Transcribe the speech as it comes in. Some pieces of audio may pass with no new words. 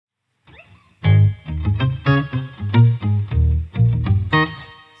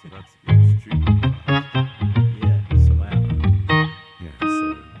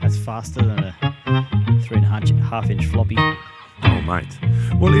half-inch floppy. Oh, mate.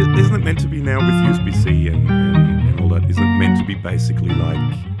 Well, isn't it meant to be now with USB-C and all that? Isn't it meant to be basically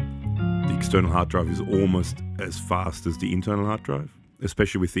like the external hard drive is almost as fast as the internal hard drive,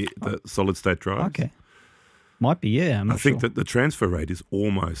 especially with the solid-state drive? Okay. Might be, yeah. I think that the transfer rate is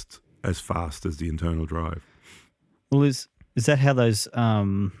almost as fast as the internal drive. Well, is that how those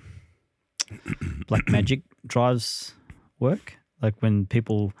Black Magic drives work? Like when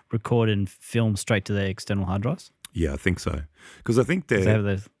people record and film straight to their external hard drives? Yeah, I think so. Because I think they have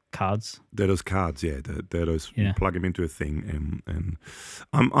those cards. They're those cards, yeah. They're those, you plug them into a thing. And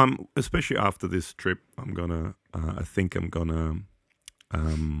I'm especially after this trip, I think I'm gonna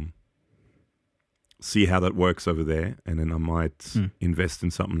see how that works over there, and then I might invest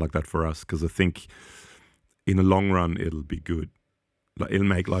in something like that for us, because I think in the long run it'll be good. Like, it'll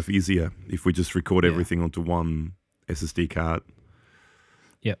make life easier if we just record everything onto one SSD card.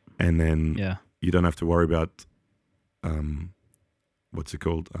 Yep. And then you don't have to worry about what's it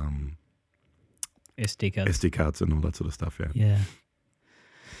called? SD cards. SD cards and all that sort of stuff. Yeah.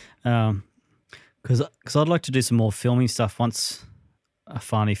 Yeah. Because I'd like to do some more filming stuff once I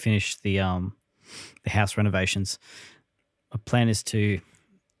finally finish the house renovations. My plan is to,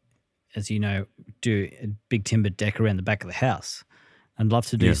 as you know, do a big timber deck around the back of the house. I'd love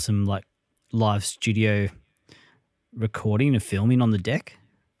to do some like live studio recording and filming on the deck.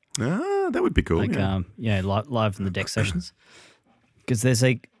 Ah, that would be cool. Like live in the deck sessions. Because there's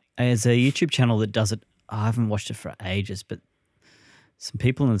a YouTube channel that does it. I haven't watched it for ages, but some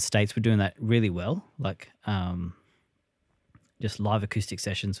people in the States were doing that really well. Like just live acoustic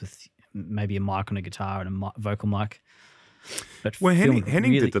sessions with maybe a mic on a guitar and a vocal mic. But Henning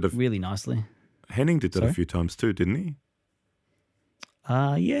really, did that really nicely. Henning did that a few times too, didn't he?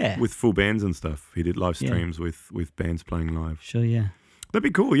 Yeah. With full bands and stuff. He did live streams with bands playing live. Sure, yeah. That'd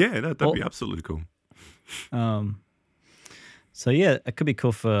be cool, yeah. That'd be absolutely cool. So, yeah, it could be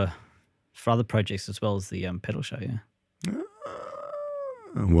cool for other projects as well as the pedal show, yeah.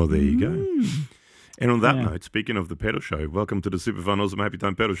 Well, there you go. And on that note, speaking of the pedal show, welcome to the Super Fun Awesome Happy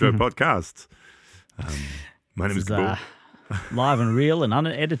Time Pedal Show podcast. My name is Gabor. Live and real and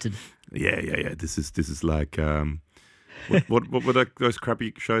unedited. Yeah. This is like what were those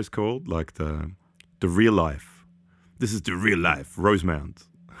crappy shows called? Like the Real Life. This is the Real Life Rosemount.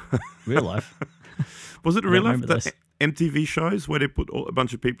 Real Life. Was it Real Life? The MTV shows where they put a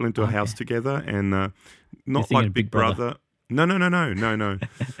bunch of people into a house together and not like Big Brother. No.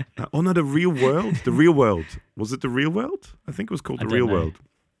 Oh no, the Real World. The Real World. Was it the Real World? I think it was called the Real World.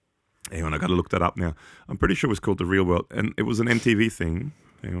 Hang on, I got to look that up now. I'm pretty sure it was called the Real World, and it was an MTV thing.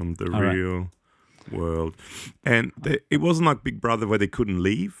 Hang on, the Real World, and it wasn't like Big Brother where they couldn't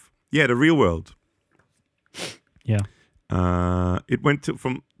leave. Yeah, the Real World. Yeah. It went to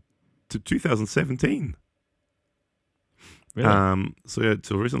 2017. Really? So yeah,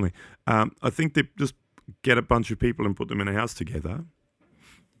 till recently. I think they just get a bunch of people and put them in a house together,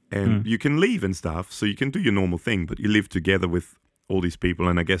 and you can leave and stuff. So you can do your normal thing, but you live together with all these people,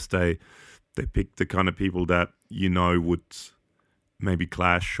 and I guess they pick the kind of people that would maybe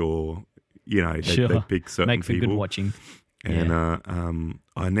clash, or they pick certain make for people. Good watching. And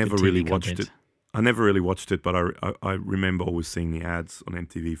I never really watched it. I never really watched it, but I remember always seeing the ads on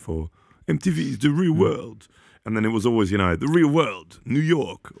MTV for MTV's The Real World. And then it was always, The Real World, New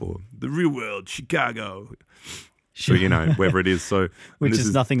York, or The Real World, Chicago. Sure. So, wherever it is. So, Which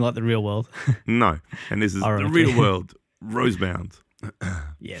is nothing like The Real World. No. And this is The Real World, Rosemount.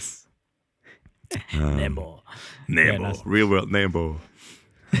 Yes. Nambo. Yeah, nice. Real World Nambo.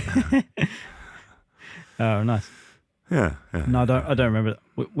 Oh, nice. Yeah. No, I don't remember.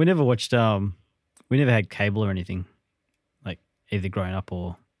 We never watched, we never had cable or anything, like either growing up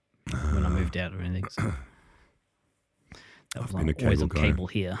or when I moved out or anything. So. I've been a cable guy. Cable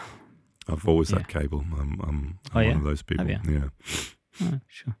here. I've always had cable. I'm one of those people. Yeah. Oh,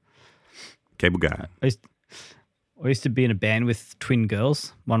 sure. Cable guy. I used to be in a band with twin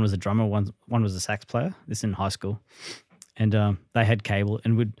girls. One was a drummer, one was a sax player. This in high school, and they had cable.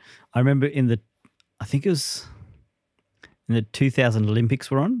 And I remember I think it was in the 2000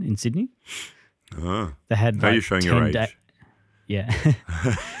 Olympics were on in Sydney. Oh, they had. Now you're showing your age. Yeah,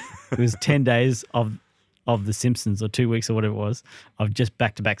 it was 10 days of The Simpsons, or 2 weeks or whatever it was, of just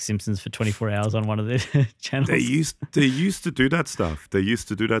back-to-back Simpsons for 24 hours on one of the channels. They used to do that stuff. Yeah.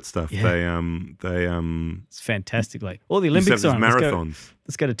 They it's fantastic. Like all the Olympics are on. Marathons.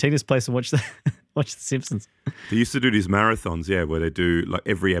 Let's go to Tina's place and watch The Simpsons. They used to do these marathons, where they do like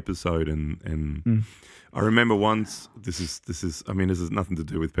every episode, and I remember once. This is. I mean, this has nothing to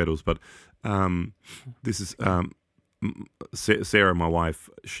do with pedals, but this is Sarah, my wife.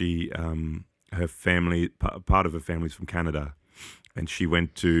 her family, part of her family's from Canada, and she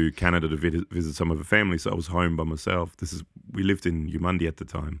went to Canada to visit some of her family. So I was home by myself. We lived in Umundi at the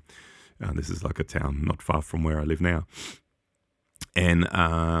time. This is like a town not far from where I live now. And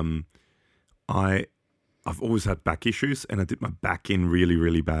I've always had back issues, and I did my back in really,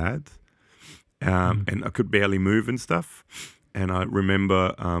 really bad. And I could barely move and stuff. And I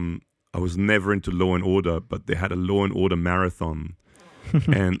remember I was never into Law and Order, but they had a Law and Order marathon.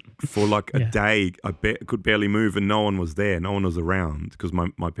 And for like a day, I could barely move, and no one was there. No one was around because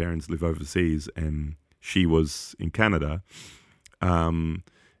my parents live overseas, and she was in Canada. And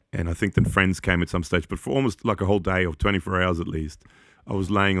I think then friends came at some stage, but for almost like a whole day or 24 hours at least, I was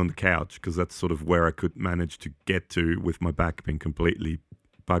laying on the couch because that's sort of where I could manage to get to with my back being completely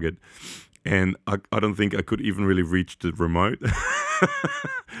buggered. And I don't think I could even really reach the remote.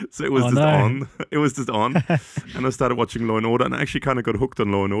 So it was on. It was just on. And I started watching Law and Order, and I actually kind of got hooked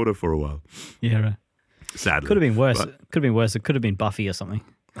on Law and Order for a while. Yeah, right. Sadly. Could have been worse. It could have been Buffy or something.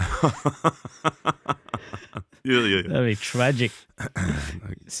 Yeah. That'd be tragic.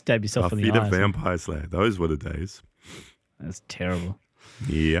 Stab yourself Buffy in the the eyes. Vampire Slayer. Those were the days. That's terrible.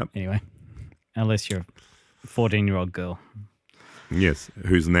 Yep. Anyway, unless you're a 14-year-old girl. Yes,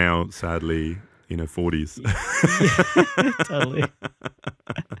 who's now sadly in her 40s. Yeah, totally.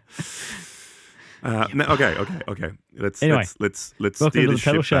 Okay. Let's welcome steer to the the pedal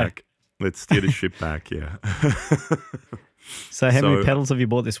ship shack. back. Let's steer the ship back. Yeah. So how many pedals have you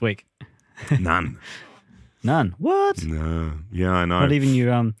bought this week? None. None. What? No. Yeah, I know. Not even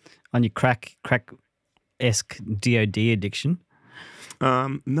your on your crack-esque DOD addiction.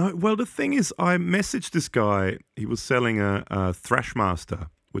 No. Well, the thing is, I messaged this guy. He was selling a Thrashmaster,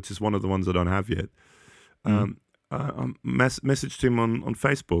 which is one of the ones I don't have yet. I messaged him on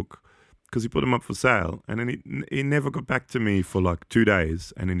Facebook because he put them up for sale, and then he never got back to me for like 2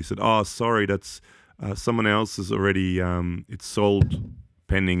 days, and then he said, "Oh, sorry, that's someone else has already it's sold,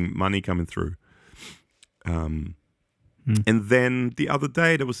 pending money coming through." And then the other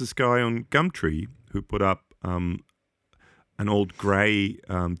day there was this guy on Gumtree who put up an old grey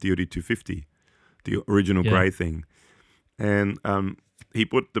DOD 250, the original grey thing, and he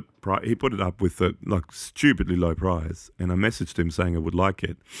put it up with a like stupidly low price, and I messaged him saying I would like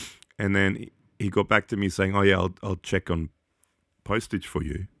it, and then he got back to me saying, "Oh yeah, I'll check on postage for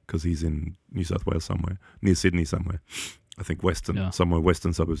you," because he's in New South Wales somewhere, near Sydney somewhere, I think somewhere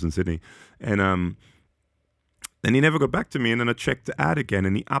western suburbs in Sydney, and then he never got back to me, and then I checked the ad again,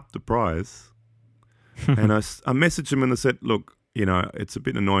 and he upped the price. And I messaged him and I said, "Look, it's a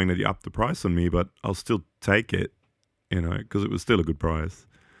bit annoying that you upped the price on me, but I'll still take it, because it was still a good price."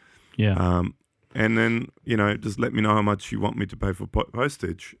 Yeah. And then, just let me know how much you want me to pay for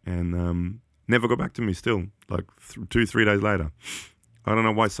postage. And never got back to me still, like 2-3 days later. I don't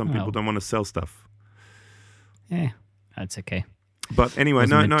know why some people don't want to sell stuff. Yeah, that's okay. But anyway,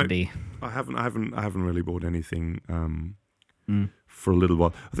 no. Be. I haven't really bought anything for a little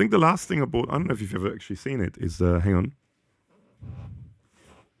while. I think the last thing I bought, I don't know if you've ever actually seen it, is hang on.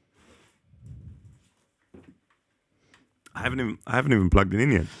 I haven't even plugged it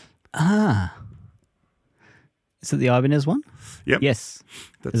in yet. Ah. Is it the Ibanez one? Yep. Yes.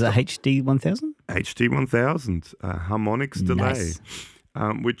 Is it HD 1000? HD 1000 harmonics delay,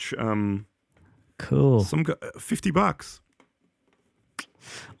 which cool. some $50.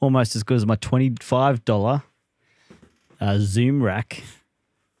 Almost as good as my $25 Zoom rack.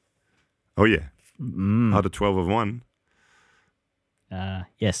 Oh yeah, out of 12 of one.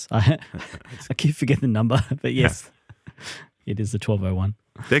 Yes, I keep forgetting the number, but yes, it is the 1201.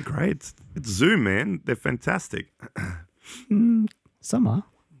 They're great. It's Zoom, man. They're fantastic. Some are.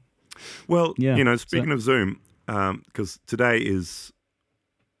 Well, speaking of Zoom, because today is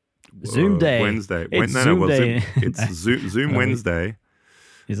Zoom Day. Wednesday. It's Zoom Day. It's Zoom Wednesday.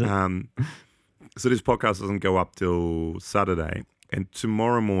 Is it? So this podcast doesn't go up till Saturday, and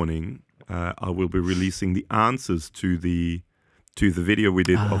tomorrow morning I will be releasing the answers to the video we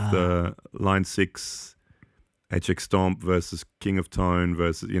did of the Line 6 HX Stomp versus King of Tone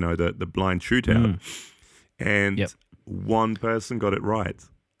versus the blind shootout, and one person got it right.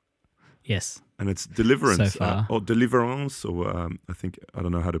 Yes, and it's Deliverance so far. Or Deliverance, or I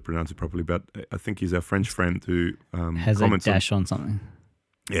don't know how to pronounce it properly, but I think he's our French friend who has comments a dash on something.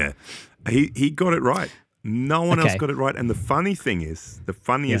 Yeah, he got it right. No one else got it right. And the funniest thing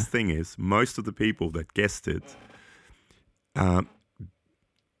is, most of the people that guessed it,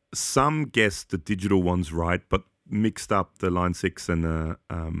 some guessed the digital ones right, but mixed up the Line 6 and a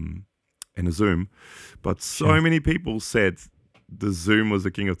Zoom. But so many people said the Zoom was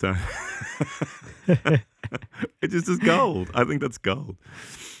the king of town. It is just gold. I think that's gold.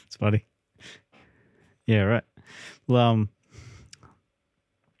 It's funny. Yeah, right. Well,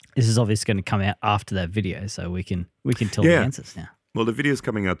 this is obviously going to come out after that video, so we can tell the answers now. Well, the video's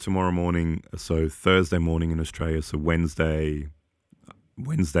coming out tomorrow morning, so Thursday morning in Australia, so Wednesday,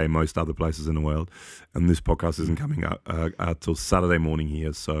 most other places in the world, and this podcast isn't coming out till Saturday morning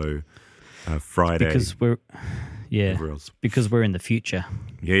here, so Friday. Because we're in the future.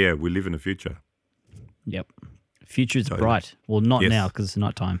 Yeah, we live in the future. Yep, future is bright. Well, not now because it's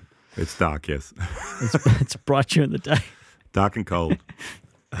nighttime. It's dark, yes. It's bright during the day. Dark and cold.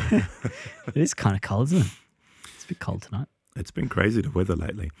 It is kind of cold, isn't it? It's a bit cold tonight. It's been crazy, the weather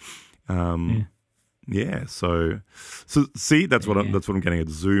lately. Yeah. So see, that's what I'm getting at.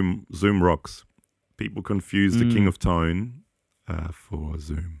 Zoom rocks. People confuse the King of Tone for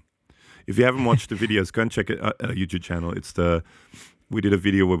Zoom. If you haven't watched the videos, go and check it our YouTube channel. We did a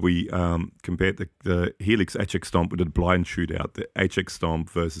video where we compared the Helix HX Stomp with a blind shootout, the HX Stomp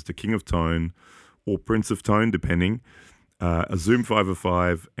versus the King of Tone or Prince of Tone, depending. A Zoom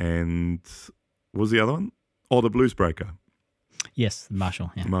 505 and what was the other one? Oh, the Bluesbreaker. Yes, the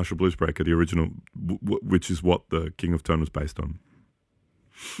Marshall. Yeah. Marshall Bluesbreaker, the original, which is what the King of Tone was based on.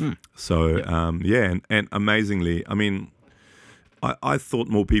 So, and amazingly, I mean, I thought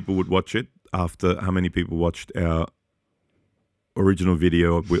more people would watch it after how many people watched our original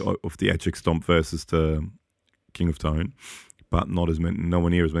video of the HX Stomp versus the King of Tone, but not as many, nowhere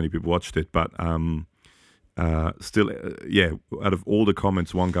near as many people watched it. But still, out of all the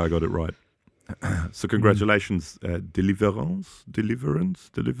comments, one guy got it right. So congratulations, Deliverance,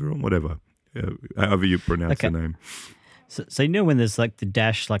 whatever, however you pronounce the name. So you know when there's like the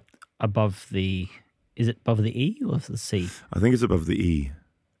dash like above the, is it above the E or the C? I think it's above the E.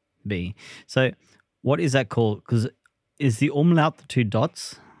 B. So what is that called? Because is the umlaut the two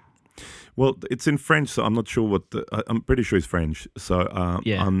dots? Well, it's in French, so I'm not sure I'm pretty sure it's French. So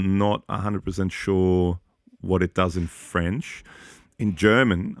I'm not 100% sure what it does in French. In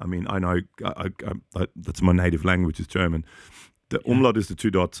German, I mean, I know that's my native language is German. The umlaut is the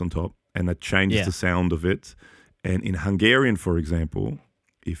two dots on top, and that changes the sound of it. And in Hungarian, for example,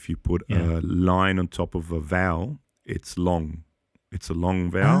 if you put a line on top of a vowel, it's long. It's a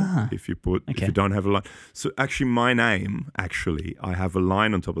long vowel. If you don't have a line. So actually, my name, I have a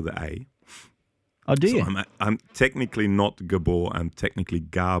line on top of the A. Oh, do you? I'm technically not Gabor. I'm technically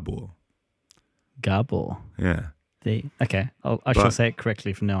Gabor. Gabor. Yeah. Okay, I shall say it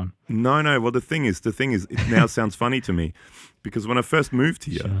correctly from now on. No. Well, the thing is, it now sounds funny to me because when I first moved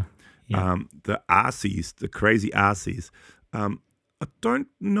here, the Arsies, the crazy Arsies, I don't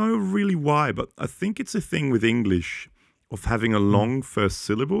know really why, but I think it's a thing with English of having a long first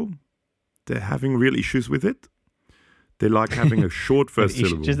syllable. They're having real issues with it. They like having a short first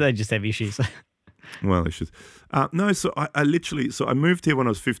syllable. They just have issues. Well, issues. No, so I moved here when I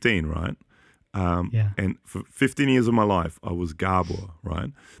was 15, right? And for 15 years of my life, I was Gabor,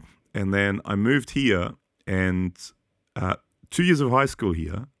 right? And then I moved here, and 2 years of high school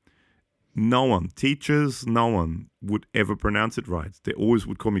here, no one would ever pronounce it right. They always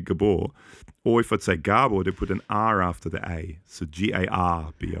would call me Gabor. Or if I'd say Gabor, they put an R after the A. So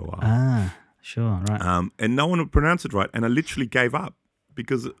Garbor. Ah, sure, right. And no one would pronounce it right. And I literally gave up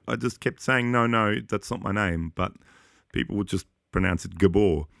because I just kept saying, no, that's not my name. But people would just pronounce it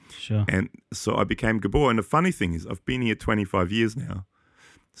Gabor. Sure. And so I became Gabor. And the funny thing is, I've been here 25 years now.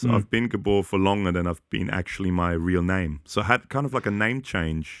 So I've been Gabor for longer than I've been actually my real name. So I had kind of like a name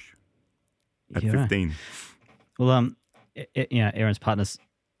change at 15. Right. Well, Aaron's partner,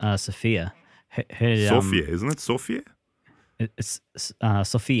 Sophia. Sophia, isn't it? Sophia? It's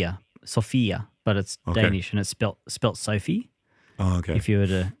Sophia, but it's Danish and it's spelt Sophie. Oh, okay. If you were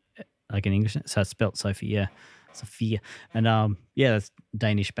to, like in English, so it's spelt Sophia. Sophia. And that's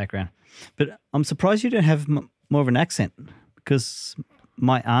Danish background. But I'm surprised you don't have more of an accent because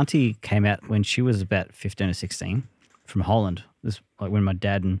my auntie came out when she was about 15 or 16 from Holland. This like when my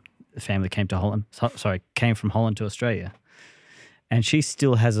dad and the family came from Holland to Australia. And she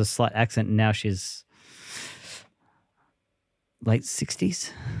still has a slight accent. Now she's late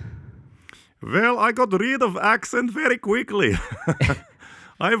 60s. Well, I got rid of accent very quickly.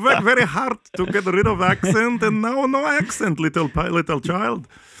 I worked very hard to get rid of accent, and now no accent, little child.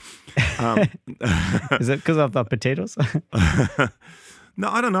 Is it because of the potatoes? No,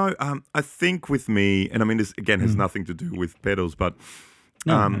 I don't know. I think with me, and I mean, this again has nothing to do with pedals, but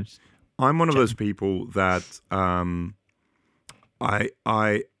I'm one of those people that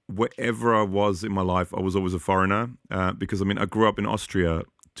I wherever I was in my life, I was always a foreigner because I mean, I grew up in Austria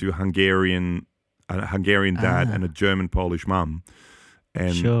to a Hungarian dad and a German Polish mum.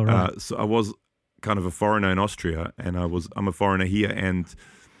 And sure, right. So I was kind of a foreigner in Austria, and I'm a foreigner here. And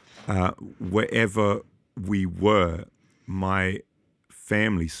wherever my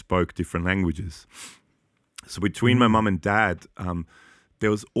family spoke different languages. So between my mum and dad, there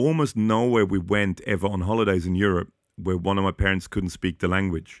was almost nowhere we went ever on holidays in Europe where one of my parents couldn't speak the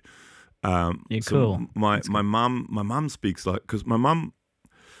language. Yeah, cool. My mum speaks because my mum,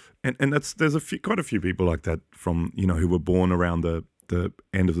 and there's quite a few people like that from who were born around the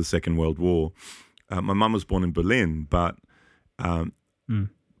end of the Second World War. My mum was born in Berlin, but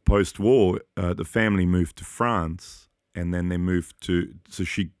post-war, the family moved to France, and then they moved so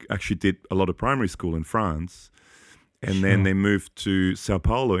she actually did a lot of primary school in France, and then they moved to Sao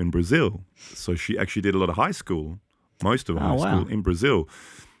Paulo in Brazil. So she actually did a lot of high school, most of high school in Brazil.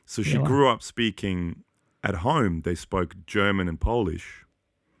 So she grew up speaking at home. They spoke German and Polish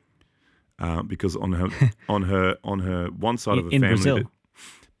because on her one side of the family. Brazil.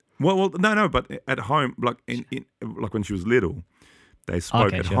 No, but at home, like like when she was little, they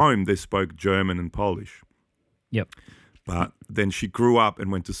spoke home. They spoke German and Polish. Yep. But then she grew up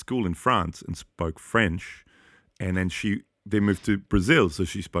and went to school in France and spoke French, and then they moved to Brazil, so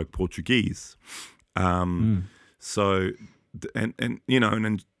she spoke Portuguese. So, and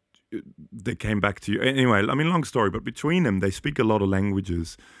then they came back to you. Anyway, I mean, long story, but between them, they speak a lot of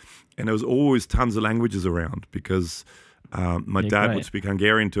languages, and there was always tons of languages around because my dad would speak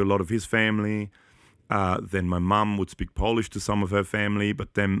Hungarian to a lot of his family. Then my mum would speak Polish to some of her family,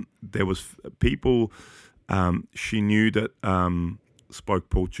 but then there was people she knew that spoke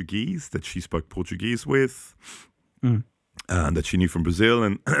Portuguese, that she spoke Portuguese with, that she knew from Brazil.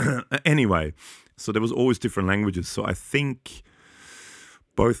 And anyway, so there was always different languages. So I think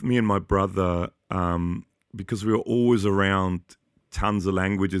both me and my brother, because we were always around tons of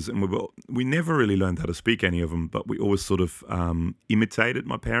languages, and we never really learned how to speak any of them, but we always sort of imitated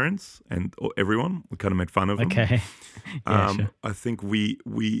my parents and everyone. We kind of made fun of them. Okay. Yeah, sure. I think we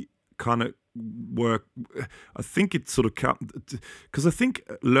kind of work. I think it's sort of because I think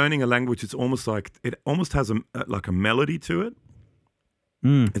learning a language, it's almost like it almost has like a melody to it.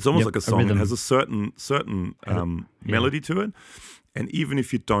 It's almost like a song. It has a certain melody to it, and even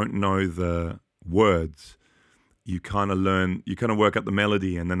if you don't know the words, you kind of work out the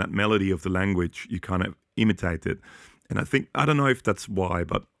melody, and then that melody of the language, you kind of imitate it. And I don't know if that's why,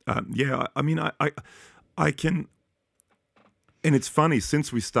 but I mean, I can. And it's funny,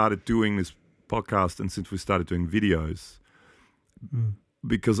 since we started doing this podcast and since we started doing videos,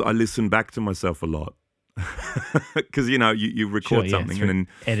 because I listen back to myself a lot. Because, you record something and then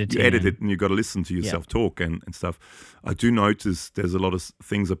you edit it and you've got to listen to yourself talk and stuff. I do notice there's a lot of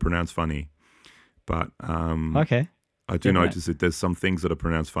things that are pronounced funny. But I do notice that there's some things that are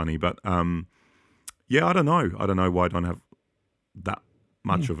pronounced funny. But I don't know. I don't know why I don't have that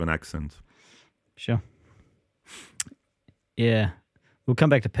much of an accent. Sure. Yeah. We'll come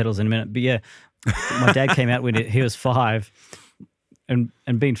back to pedals in a minute. But yeah, my dad came out when he was 5. And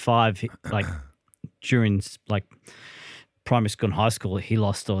being 5, during primary school and high school, he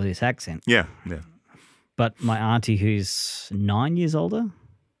lost all his accent. Yeah. But my auntie, who's 9 years older,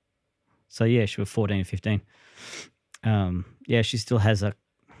 so yeah, she was 14 and 15. She still has it's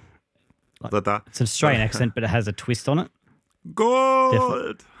an Australian accent, but it has a twist on it. Good.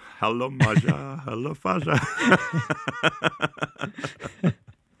 Definitely. Hello, Maja. Hello, Faja.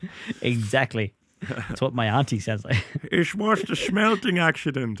 Exactly. That's what my auntie sounds like. It was the smelting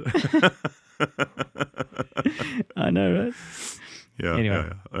accident. I know, right? Yeah.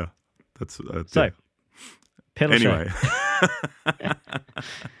 Anyway. Yeah. That's so. Pedal anyway.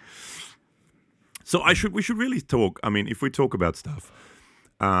 So we should really talk. I mean, if we talk about stuff,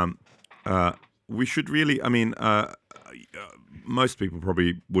 we should really. I mean, most people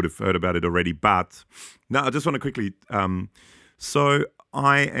probably would have heard about it already. But no, I just want to quickly. So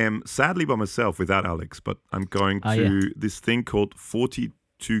I am sadly by myself without Alex, but I'm going to this thing called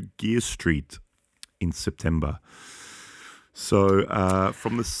 42 Gear Street in September. So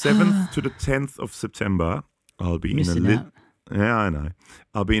from the 7th to the 10th of September, I'll be in a little. Yeah, I know.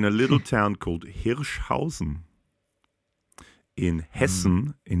 I'll be in a little town called Hirschhausen in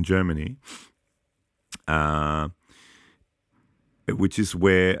Hessen in Germany, which is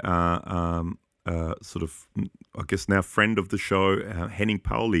where sort of, I guess now friend of the show, Henning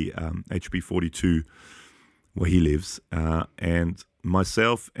Pauli, HB42, where he lives, and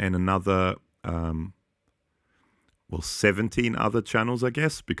myself and another, 17 other channels, I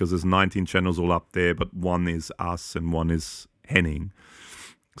guess, because there's 19 channels all up there, but one is us and one is Henning.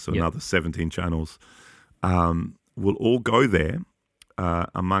 So another 17 channels. We'll all go there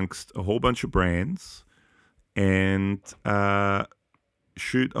amongst a whole bunch of brands and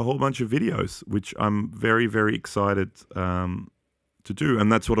shoot a whole bunch of videos, which I'm very, very excited to do.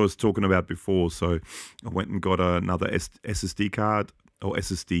 And that's what I was talking about before. So I went and got another SSD card or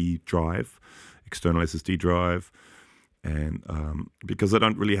SSD drive, external SSD drive. And because I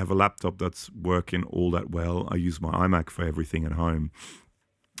don't really have a laptop that's working all that well, I use my iMac for everything at home.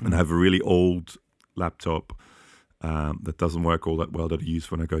 And I have a really old laptop that doesn't work all that well that I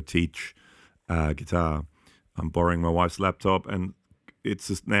use when I go teach guitar. I'm borrowing my wife's laptop, and it's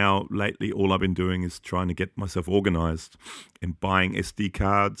just now lately all I've been doing is trying to get myself organized and buying SD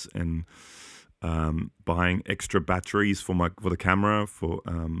cards and buying extra batteries for the camera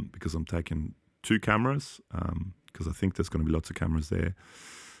because I'm taking 2 cameras because I think there's going to be lots of cameras there.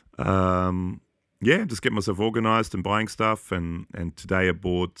 Just get myself organized and buying stuff. And today I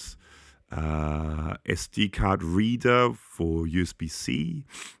bought SD card reader for USB-C,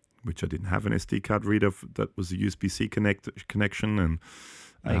 which I didn't have an SD card reader that was a USB-C connection, and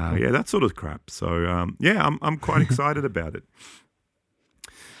that sort of crap. So I'm quite excited about it.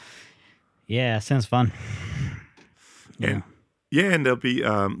 Yeah, sounds fun. And there'll be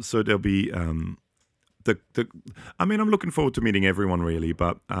I'm looking forward to meeting everyone really,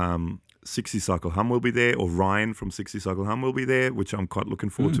 but 60 Cycle Hum will be there, or Ryan from 60 Cycle Hum will be there, which I'm quite looking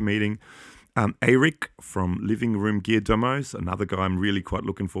forward to meeting. Eric from Living Room Gear Demos, another guy I'm really quite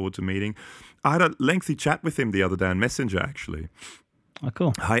looking forward to meeting. I had a lengthy chat with him the other day on Messenger, actually. Oh,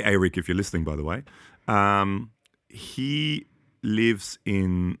 cool. Hi, Eric, if you're listening, by the way. He lives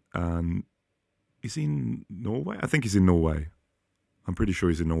in... is he in Norway? I think he's in Norway. I'm pretty sure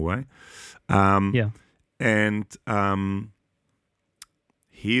he's in Norway. And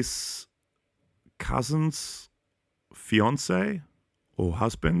his cousin's fiance or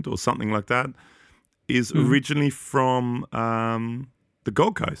husband or something like that is originally from the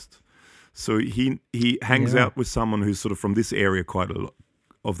Gold Coast. So he hangs out with someone who's sort of from this area quite a lot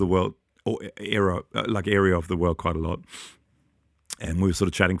of the world, or area of the world quite a lot. And we were sort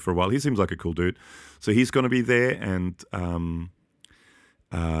of chatting for a while. He seems like a cool dude. So he's going to be there, and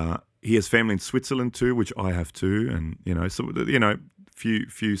he has family in Switzerland too, which I have too, and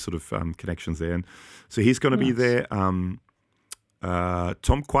few sort of connections there. And so he's going to be there.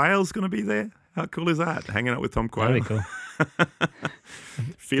 Tom Quayle's going to be there. How cool is that? Hanging out with Tom Quayle. That'd be cool.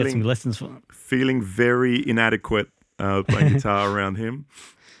 Got some lessons for him. Feeling very inadequate playing guitar around him.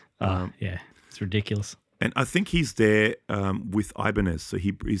 It's ridiculous. And I think he's there with Ibanez. So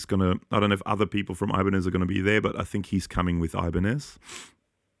he's going to, I don't know if other people from Ibanez are going to be there, but I think he's coming with Ibanez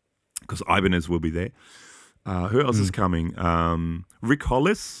because Ibanez will be there. Who else is coming? Rick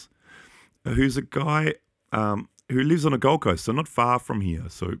Hollis, who's a guy who lives on the Gold Coast, so not far from here.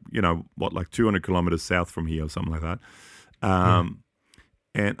 So, 200 kilometers south from here or something like that.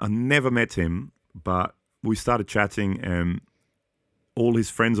 And I never met him, but we started chatting, and all his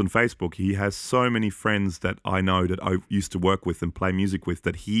friends on Facebook, he has so many friends that I know that I used to work with and play music with,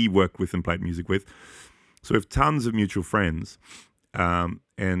 that he worked with and played music with. So we have tons of mutual friends. And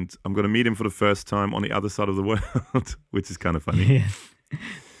I'm going to meet him for the first time on the other side of the world, which is kind of funny.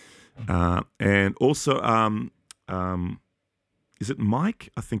 Yeah. And also, is it Mike?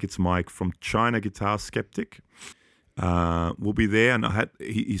 I think it's Mike from China Guitar Skeptic. Will be there, and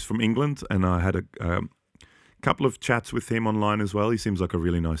he's from England, and I had a couple of chats with him online as well. He seems like a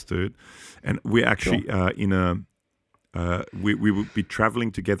really nice dude, and we're actually we will be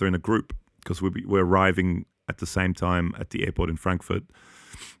traveling together in a group because we're arriving at the same time at the airport in Frankfurt,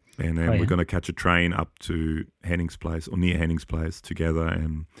 and then we're going to catch a train up to Henning's place or near Henning's place together,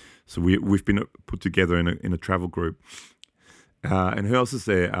 and so we've been put together in a travel group. And who else is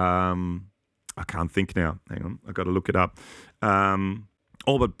there? I can't think now. Hang on, I got to look it up.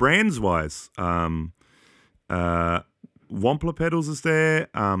 But brands-wise, Wampler Pedals is there.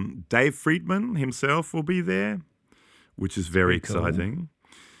 Dave Friedman himself will be there, which is very exciting.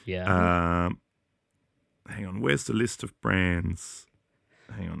 Yeah. Hang on, where's the list of brands?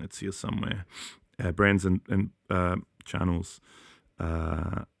 Hang on, it's here somewhere. Brands and channels.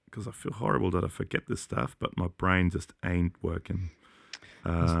 Because I feel horrible that I forget this stuff, but my brain just ain't working.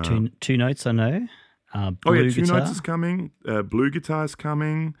 Two Notes, I know. Two Notes is coming. Blue Guitar is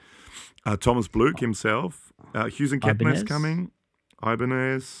coming. Thomas Bluke himself. Hughes and Kettner is coming.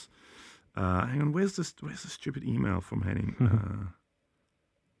 Ibanez. Hang on, where's the stupid email from Henning?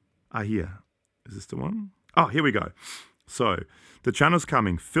 Here. Is this the one? Oh, here we go. So, the channel's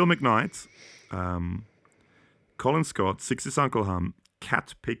coming. Phil McKnight, Colin Scott, 60 Cycle Hum,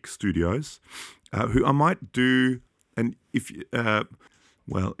 Cat Pick Studios, who I might do, and if I'm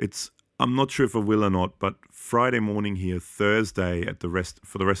not sure if I will or not, but Friday morning here, Thursday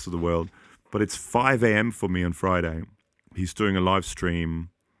for the rest of the world, but it's 5 a.m. for me on Friday. He's doing a live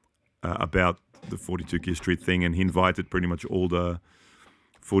stream about the 42 Gear Street thing, and he invited pretty much all the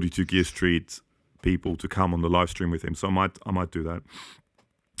 42 Gear Street people to come on the live stream with him. So I might do that.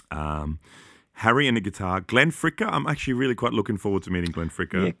 Harry and the guitar. Glenn Fricker. I'm actually really quite looking forward to meeting Glenn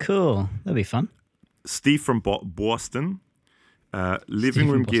Fricker. Yeah, cool. That'll be fun. Steve from Boston. Living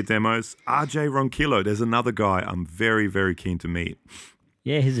Room Gear Demos. RJ Ronquillo. There's another guy I'm very, very keen to meet.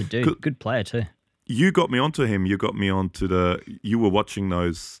 Yeah, he's a dude. Good player too. You got me onto him. You got me onto you were watching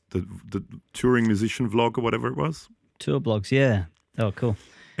the touring musician vlog or whatever it was. Tour blogs, yeah. They were cool.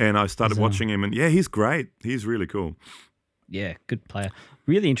 And I started watching him, and yeah, he's great. He's really cool. Yeah, good player.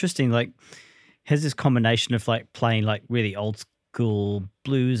 Really interesting. Like, has this combination of like playing like really old school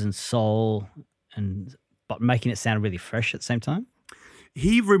blues and soul, but making it sound really fresh at the same time.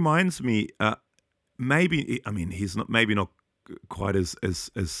 He reminds me. He's not quite as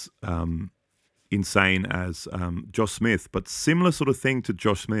insane as Josh Smith, but similar sort of thing to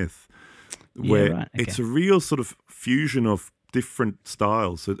Josh Smith, where it's a real sort of fusion of different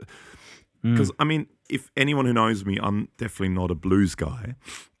styles. Because if anyone who knows me, I'm definitely not a blues guy.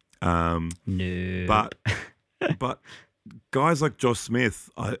 No, but guys like Josh Smith,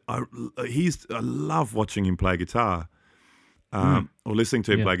 I love watching him play guitar, or listening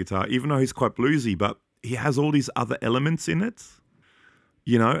to him play guitar, even though he's quite bluesy, but he has all these other elements in it.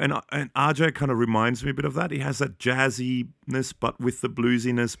 You know, and RJ kind of reminds me a bit of that. He has that jazziness, but with the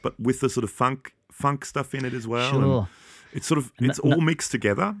bluesiness, but with the sort of funk stuff in it as well. Sure. And it's all mixed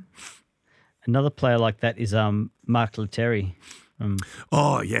together. Another player like that is Mark Lettieri.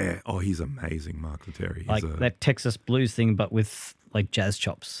 He's amazing, Mark Lettieri. Like that Texas blues thing, but with like jazz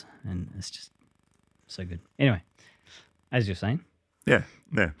chops, and it's just so good. Anyway, as you're saying. Yeah.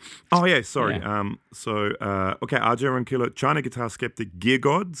 Oh, yeah, sorry. Yeah. RJ Ronquillo, China Guitar Skeptic, Gear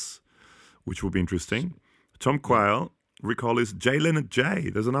Gods, which will be interesting. Tom Quayle, Rick Hollis, Jay Leonard J.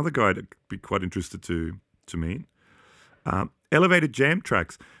 There's another guy that be quite interested to meet. Elevated Jam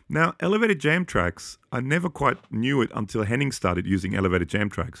Tracks. Now, Elevated Jam Tracks, I never quite knew it until Henning started using Elevated Jam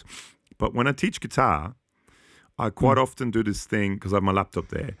Tracks. But when I teach guitar, I quite often do this thing, because I have my laptop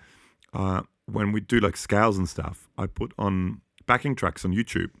there. When we do like scales and stuff, I put on backing tracks on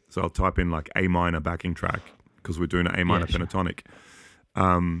YouTube. So I'll type in like A minor backing track, because we're doing an A minor pentatonic.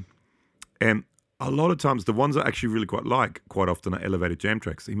 And a lot of times the ones I actually really quite often are Elevated Jam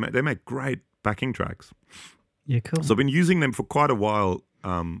Tracks. They make great backing tracks. Yeah, cool. So I've been using them for quite a while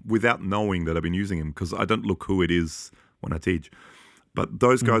without knowing that I've been using them, because I don't look who it is when I teach. But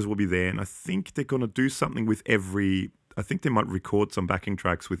those guys will be there, and I think they're going to do something with I think they might record some backing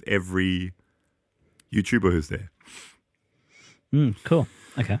tracks with every YouTuber who's there. Cool.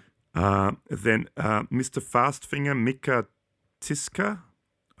 Okay. Then Mr. Fastfinger, Mika Tiska,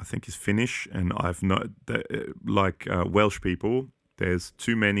 I think is Finnish, and Welsh people, there's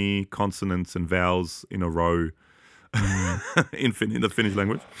too many consonants and vowels in a row in the Finnish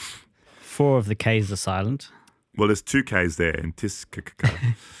language. 4 of the K's are silent. Well, there's 2 K's there in Tiska.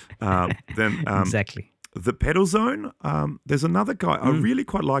 Then exactly. The Pedal Zone. There's another guy. I really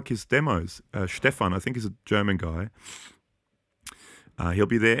quite like his demos. Stefan, I think he's a German guy. He'll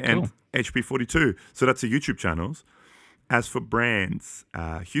be there. Cool. And HP42. So that's the YouTube channels. As for brands,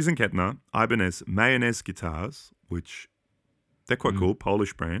 Hughes & Kettner, Ibanez, Mayonnaise Guitars, which they're quite cool,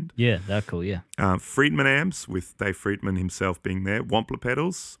 Polish brand. Yeah, they're cool, yeah. Friedman Amps, with Dave Friedman himself being there. Wampler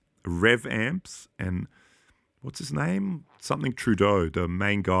Pedals, Rev Amps, and what's his name? Something Trudeau, the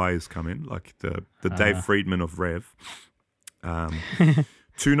main guy is coming, like the Dave Friedman of Rev.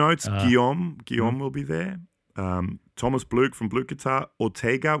 2 Notes, Guillaume will be there. Thomas Blug from Blug Guitar,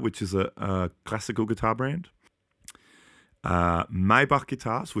 Ortega, which is a classical guitar brand. Maybach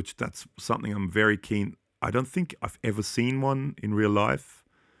Guitars, which that's something I'm very keen. I don't think I've ever seen one in real life.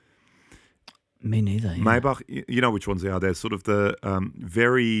 Me neither. Yeah. Maybach, you know which ones they are. They're sort of the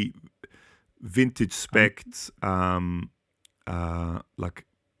very vintage spec'd, like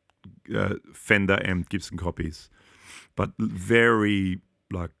Fender and Gibson copies, but very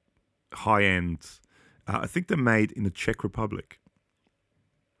like high end. I think they're made in the Czech Republic.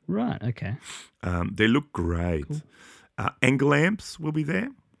 Right. Okay. They look great. Cool. Engel amps will be there.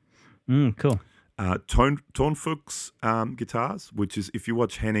 Cool. Tonfuchs guitars, which is, if you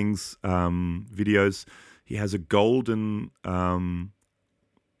watch Henning's videos, he has a golden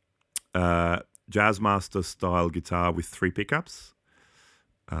Jazzmaster style guitar with 3 pickups.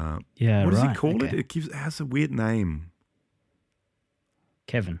 What does he call it? It has a weird name.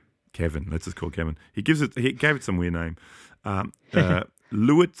 Kevin. Let's just call it Kevin. He gave it some weird name.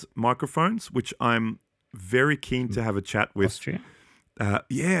 Lewitt microphones, which I'm very keen to have a chat with. Austria?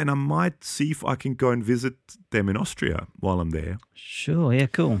 and I might see if I can go and visit them in Austria while I'm there. Sure, yeah,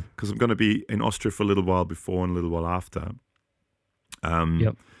 cool. Because I'm going to be in Austria for a little while before and a little while after.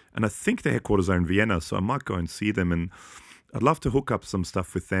 Yep. And I think their headquarters are in Vienna, so I might go and see them. And I'd love to hook up some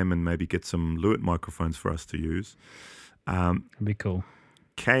stuff with them and maybe get some Lewitt microphones for us to use. That'd be cool.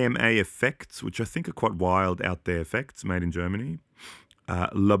 KMA Effects, which I think are quite wild out there effects made in Germany.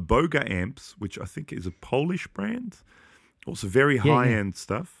 Laboga Amps, which I think is a Polish brand. Also very high-end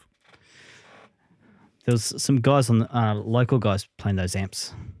stuff. There was some guys on local guys playing those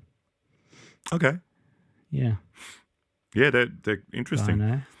amps. Okay. Yeah. Yeah, they're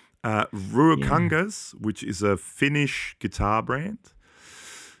interesting. Ruokangas, which is a Finnish guitar brand.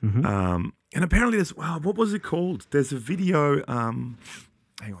 Mm-hmm. And apparently there's, what was it called? There's a video, hang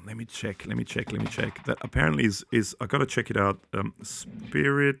on, let me check. That apparently is I got to check it out.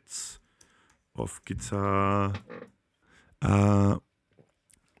 Spirits of Guitar.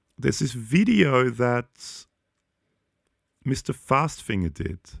 There's this video that Mr. Fastfinger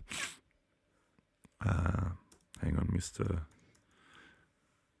did. Hang on, Mr.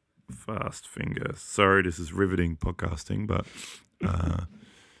 Fastfinger. Sorry, this is riveting podcasting, but...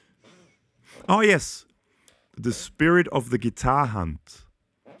 oh, yes. The Spirit of the Guitar Hunt,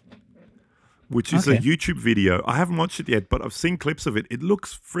 which is a YouTube video. I haven't watched it yet, but I've seen clips of it. It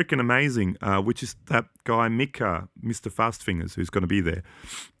looks freaking amazing, which is that guy, Mika, Mr. Fastfingers, who's going to be there.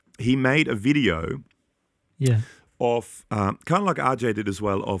 He made a video of, kind of like RJ did as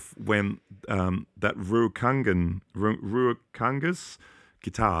well, of when that Ruokangas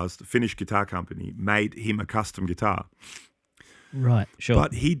Guitars, the Finnish guitar company, made him a custom guitar. Right, sure.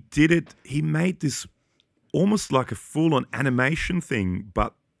 But he made this almost like a full-on animation thing,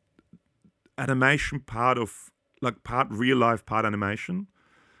 but animation part real life, part animation.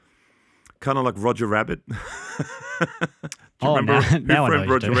 Kind of like Roger Rabbit. Do you remember now I know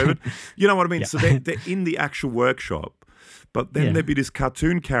Roger Rabbit? You know what I mean? Yeah. So they're in the actual workshop, but then there'd be this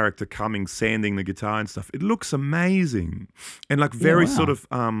cartoon character coming, sanding the guitar and stuff. It looks amazing. And like very sort of...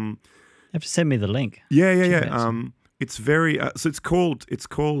 you have to send me the link. Yeah. It's very... so it's called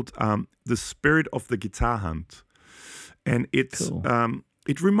The Spirit of the Guitar Hunt. And it's... Cool.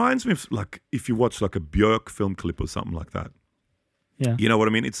 It reminds me of like if you watch like a Björk film clip or something like that. Yeah. You know what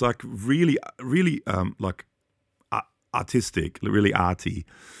I mean? It's like really, really like artistic, really arty,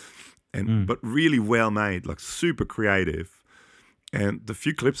 and but really well made, like super creative. And the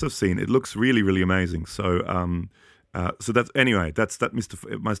few clips I've seen, it looks really, really amazing. So, so that's that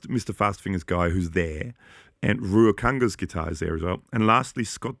Mr. Fastfingers guy who's there, and Ruokangas guitar is there as well. And lastly,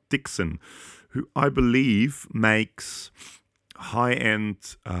 Scott Dixon, who I believe makes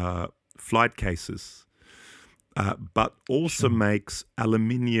high-end flight cases. But also makes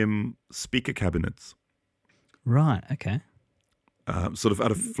aluminium speaker cabinets. Right, okay. Sort of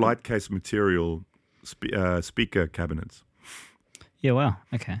out of flight case material speaker cabinets. Yeah, wow,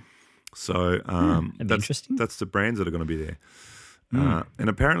 okay. So that's the brands that are going to be there. And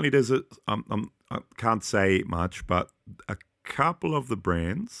apparently there's I can't say much, but a couple of the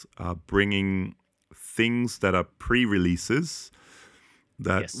brands are bringing things that are pre-releases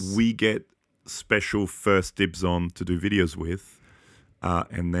that we get special first dibs on to do videos with,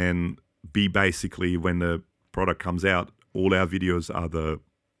 and then basically when the product comes out, all our videos are the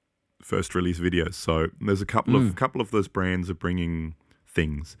first release videos. So there's a couple of those brands are bringing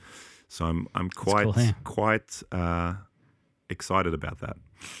things. So I'm quite excited about that.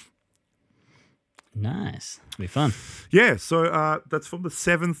 Nice, it'll be fun. Yeah, so that's from the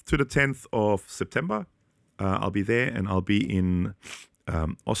 7th to the 10th of September. I'll be there, and I'll be in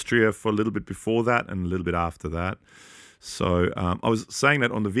Austria for a little bit before that and a little bit after that. So I was saying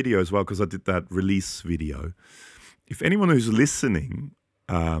that on the video as well because I did that release video. If anyone who's listening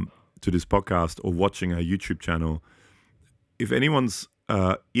to this podcast or watching our YouTube channel, if anyone's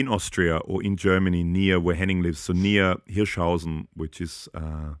in Austria or in Germany near where Henning lives, so near Hirschhausen, which is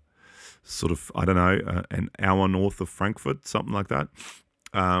sort of, I don't know, an hour north of Frankfurt, something like that.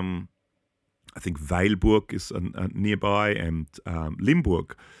 I think Weilburg is nearby, and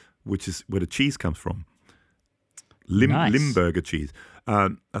Limburg, which is where the cheese comes from. Nice. Limburger cheese. I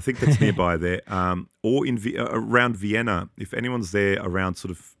think that's nearby there. Or in around Vienna, if anyone's there around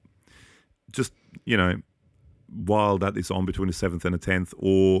sort of just, while that is on between the 7th and the 10th,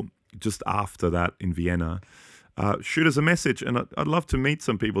 or just after that in Vienna, shoot us a message. And I'd love to meet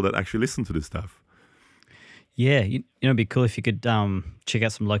some people that actually listen to this stuff. Yeah, it'd be cool if you could check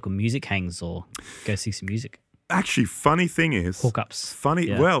out some local music hangs or go see some music. Actually, funny thing is... Hookups.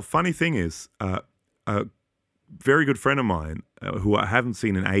 Funny thing is, a very good friend of mine who I haven't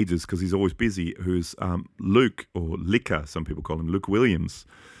seen in ages because he's always busy, who's Luke, or Licker, some people call him, Luke Williams,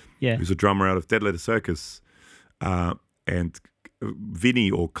 who's a drummer out of Dead Letter Circus, and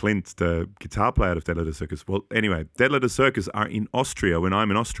Vinny, or Clint, the guitar player of Dead Letter Circus. Well, anyway, Dead Letter Circus are in Austria when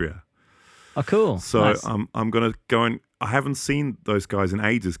I'm in Austria. Oh, cool. So nice. I'm going to go and I haven't seen those guys in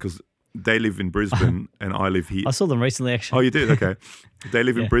ages because they live in Brisbane and I live here. I saw them recently, actually. Oh, you did? Okay. They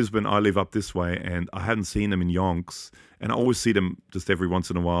live in Brisbane. I live up this way, and I hadn't seen them in yonks. And I always see them just every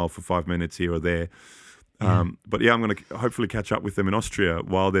once in a while for 5 minutes here or there. But I'm going to hopefully catch up with them in Austria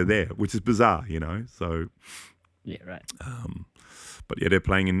while they're there, which is bizarre, So yeah, right. But they're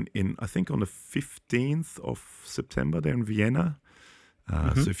playing in I think on the 15th of September. They're in Vienna.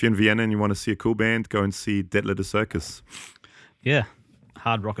 So if you're in Vienna and you want to see a cool band, go and see Dead Letter Circus. Yeah.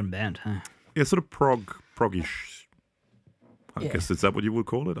 Hard rocking band, huh? Yeah, sort of prog-ish. I guess, is that what you would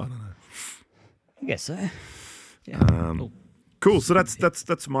call it? I don't know. I guess so. Yeah. Cool. So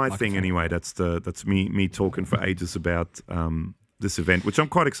that's my thing anyway. That's me talking for ages about this event, which I'm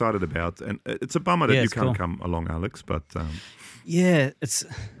quite excited about. And it's a bummer that you can't come along, Alex. But yeah, it's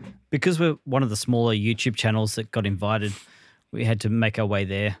because we're one of the smaller YouTube channels that got invited. We had to make our way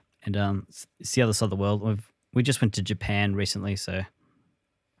there, and it's the other side of the world. We just went to Japan recently, so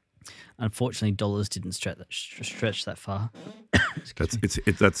unfortunately, dollars didn't stretch that far.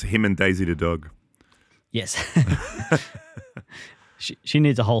 That's him and Daisy the dog. Yes, she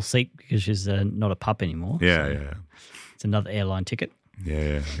needs a whole seat because she's not a pup anymore. Yeah, so yeah. It's another airline ticket.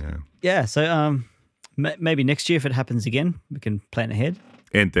 Yeah. Yeah, so maybe next year if it happens again, we can plan ahead.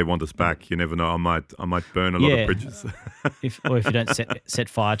 And they want us back. You never know. I might burn a lot of bridges. if you don't set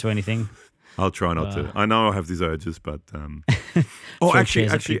fire to anything. I'll try not to. I know I have these urges, but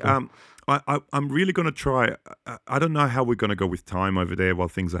actually, I'm really going to try. I don't know how we're going to go with time over there while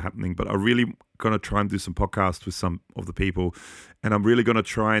things are happening, but I'm really going to try and do some podcasts with some of the people, and I'm really going to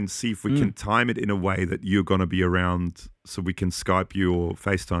try and see if we can time it in a way that you're going to be around, so we can Skype you or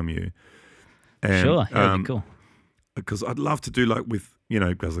FaceTime you. And, sure, that'd be cool. Because I'd love to do like with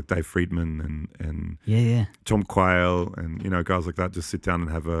guys like Dave Friedman and Tom Quayle and guys like that. Just sit down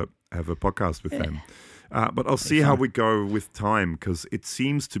and have a podcast with them. But I'll see how we go with time, because it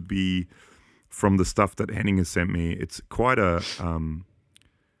seems to be, from the stuff that Henning has sent me, it's quite a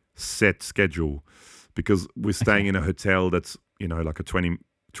set schedule, because we're staying in a hotel that's like a 20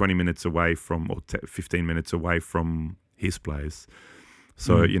 minutes away from, or 15 minutes away from his place.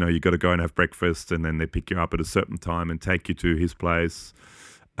 So, you got to go and have breakfast, and then they pick you up at a certain time and take you to his place.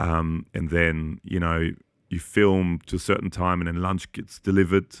 And then, you film to a certain time, and then lunch gets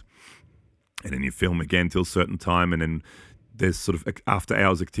delivered. And then you film again till a certain time. And then there's sort of after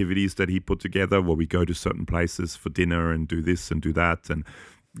hours activities that he put together, where we go to certain places for dinner and do this and do that, and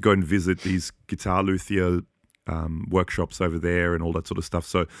go and visit these guitar luthier workshops over there and all that sort of stuff.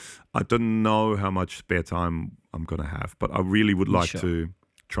 So I don't know how much spare time I'm going to have, but I really would like to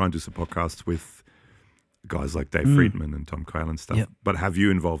try and do some podcasts with guys like Dave Friedman and Tom Quayle and stuff, but have you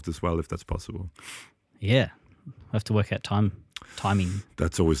involved as well, if that's possible. Yeah. I have to work out timing.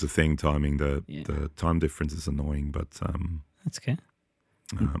 That's always the thing, timing. The time difference is annoying, but that's okay.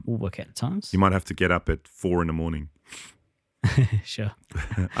 We'll work out times. You might have to get up at 4 a.m. Sure.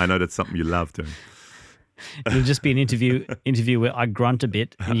 I know that's something you love doing. It'll just be an interview where I grunt a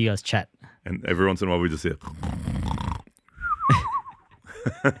bit and you guys chat. And every once in a while we just hear.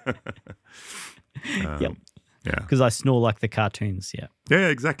 Yep. Yeah. Because I snore like the cartoons. Yeah. Yeah,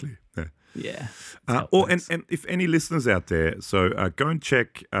 exactly. Yeah. And if any listeners out there, so go and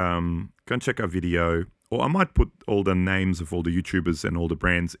check our video, or I might put all the names of all the YouTubers and all the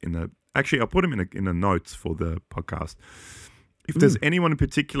brands I'll put them in the notes for the podcast. If there's anyone in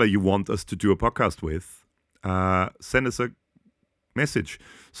particular you want us to do a podcast with, send us a message.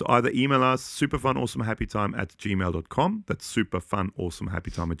 So either email us superfunawesomehappytime@gmail.com. That's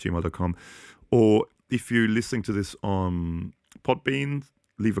superfunawesomehappytime@gmail.com. Or if you're listening to this on Podbean,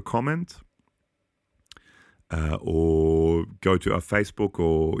 leave a comment. Or go to our Facebook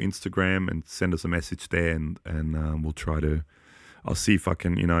or Instagram and send us a message there, and we'll try to. I'll see if I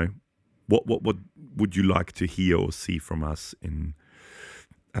can. What would you like to hear or see from us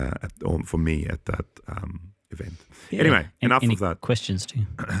or for me at that event? Yeah. Anyway, enough of that. Questions too.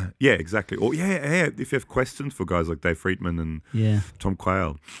 Yeah, exactly. Or if you have questions for guys like Dave Friedman and Tom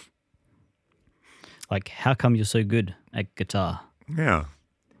Quayle, like how come you're so good at guitar? Yeah,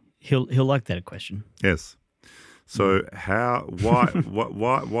 he'll like that question. Yes. So why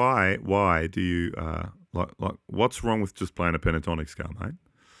do you like what's wrong with just playing a pentatonic scale, mate?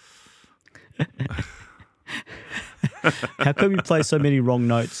 How come you play so many wrong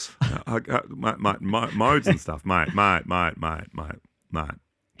notes? Modes and stuff, mate.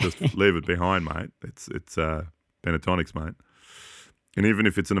 Just leave it behind, mate. It's pentatonics, mate. And even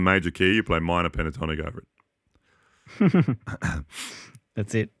if it's in a major key, you play minor pentatonic over it.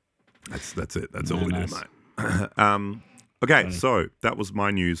 That's it. That's it. That's all we do, mate. Okay, so that was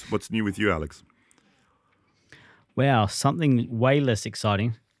my news. What's new with you, Alex? Wow, something way less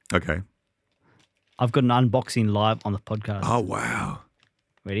exciting. Okay. I've got an unboxing live on the podcast. Oh, wow.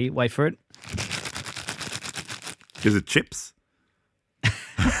 Ready? Wait for it. Is it chips?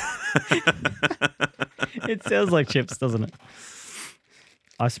 It sounds like chips, doesn't it?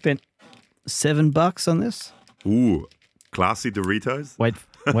 I spent $7 on this. Ooh, classy Doritos. Wait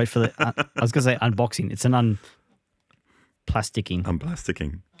for the. I was going to say unboxing. It's an unplasticking.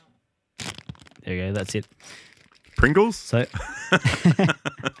 Unplasticking. There you go. That's it. Pringles? So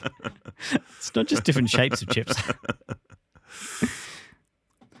it's not just different shapes of chips.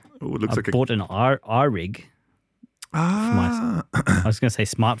 Oh, it looks like bought an iRig. I was going to say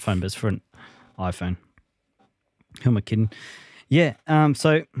smartphone, but it's for an iPhone. Who am I kidding? Yeah.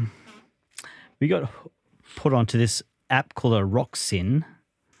 So we got put onto this app called a Roxin,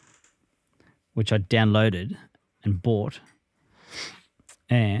 which I downloaded and bought,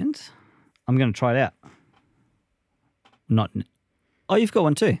 and I'm going to try it out. Oh, you've got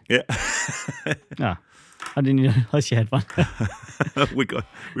one too. Yeah. I didn't realize you had one.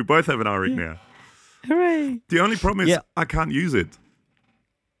 We both have an iRig now. Hooray! The only problem is I can't use it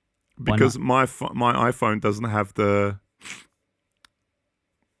because my iPhone doesn't have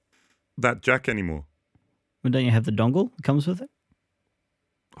that jack anymore. Well, don't you have the dongle that comes with it?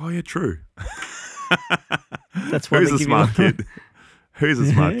 Oh yeah, true. That's why. Who's a smart kid? Who's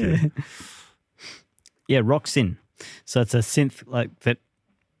a smart kid? Yeah, Roxin. So it's a synth like that.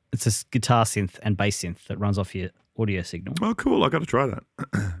 It's a guitar synth and bass synth that runs off your audio signal. Oh, cool! I got to try that.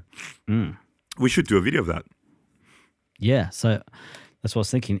 We should do a video of that. Yeah, so that's what I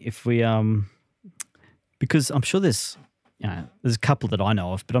was thinking. If we because I'm sure there's a couple that I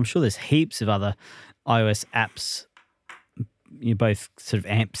know of, but I'm sure there's heaps of other iOS apps. Both sort of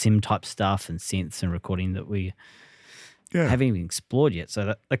amp sim type stuff and synths and recording that we haven't even explored yet.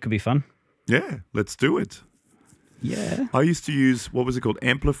 So that could be fun. Yeah, let's do it. Yeah. I used to use, what was it called?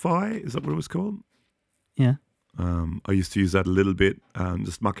 Amplify? Is that what it was called? Yeah. I used to use that a little bit,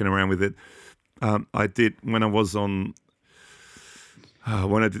 just mucking around with it. I did when I was on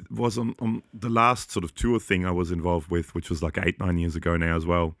on the last sort of tour thing I was involved with, which was like 8-9 years ago now as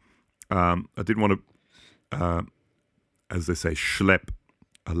well. I didn't want to, as they say, schlep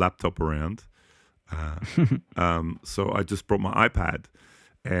a laptop around. So I just brought my iPad.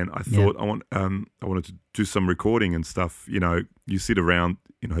 And I thought I wanted to do some recording and stuff. You sit around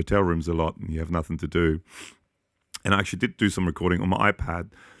in hotel rooms a lot and you have nothing to do. And I actually did do some recording on my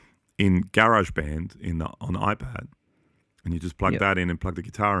iPad in GarageBand on the iPad. And you just plug that in and plug the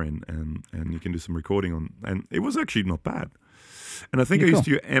guitar in and you can do some recording on. And it was actually not bad. And I think I used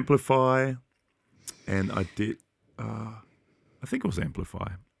to use Amplify, and I did. I think it was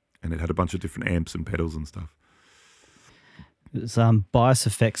Amplify, and it had a bunch of different amps and pedals and stuff. Does Bias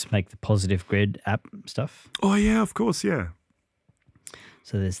Effects make the Positive Grid app stuff? Oh, yeah, of course, yeah.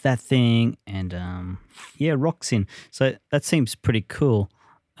 So there's that thing and, Roxin. So that seems pretty cool.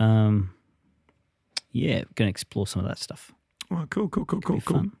 Going to explore some of that stuff. Oh, cool.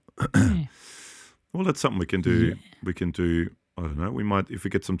 Yeah. Well, that's something we can do. Yeah. We can do, I don't know, we might, if we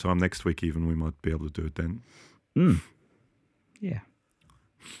get some time next week even, we might be able to do it then. Yeah.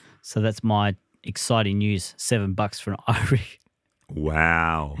 So that's my exciting news. $7 for an iRig.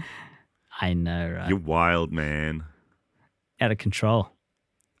 Wow. I know, right? You're wild, man. Out of control.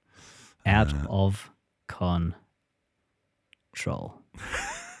 Out of control.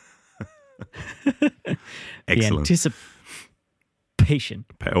 Excellent. The anticipation.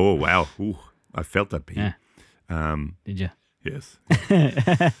 Oh, wow. Ooh, I felt that pee. Yeah. Did you? Yes.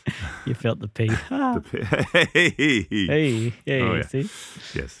 You felt the pee. Hey. Oh, yeah. See?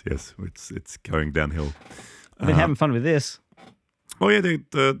 Yes. It's going downhill. I've been having fun with this. Oh yeah,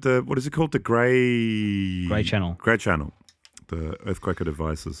 the what is it called? The Grey Channel. Grey Channel. The Earthquaker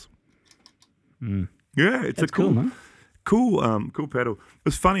devices. Mm. Yeah, it's That's a cool pedal. It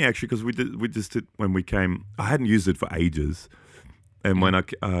was funny actually because we just did when we came. I hadn't used it for ages, and when I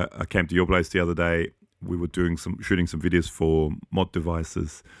came to your place the other day, we were shooting some videos for mod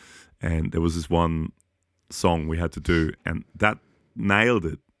devices, and there was this one song we had to do, and that nailed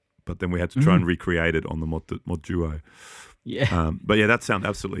it. But then we had to try and recreate it on the mod Duo. Yeah. But yeah, that sounds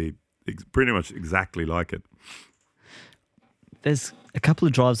absolutely, pretty much exactly like it. There's a couple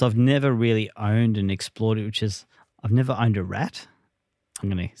of drives I've never really owned and explored, which is I've never owned a rat. I'm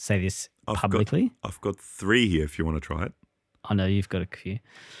going to say this publicly. I've got 3 here if you want to try it. I know you've got a few.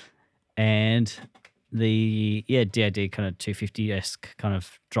 And the DAD kind of 250-esque kind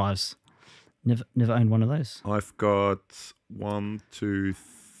of drives. Never owned one of those. I've got 1, 2,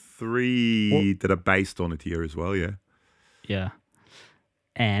 3 that are based on it here as well, yeah. Yeah.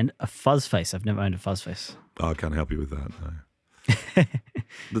 And a fuzz face. I've never owned a fuzz face. Oh, I can't help you with that, no.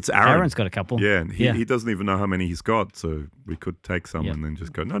 That's Aaron. Aaron's got a couple. Yeah, and he doesn't even know how many he's got, so we could take some and then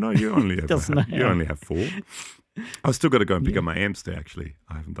just go, no, you only have 4. I've still got to go and pick up my amps there, actually.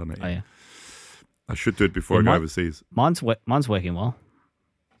 I haven't done that yet. Oh, yeah. I should do it before I go overseas. Mine's working well.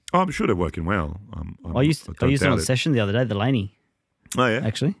 Oh, I'm sure they're working well. I used it on session the other day, the Laney. Oh, yeah?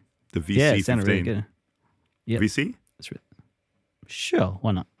 Actually. The VC it sounded really good. Yep. VC? Sure,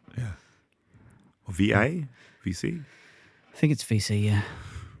 why not? Yeah. Or VA? VC? I think it's VC, yeah.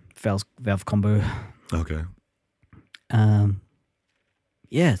 Valve combo. Okay.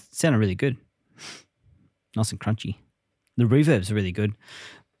 Yeah, it sounded really good. Nice and crunchy. The reverb's really good.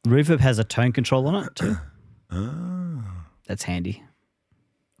 The reverb has a tone control on it too. Oh. That's handy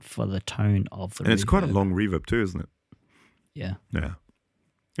for the tone of the reverb. And it's quite a long reverb too, isn't it? Yeah. Yeah.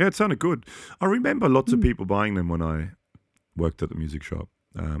 Yeah, it sounded good. I remember lots of people buying them when I worked at the music shop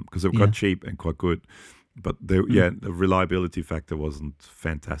because they've got cheap and quite good. But the reliability factor wasn't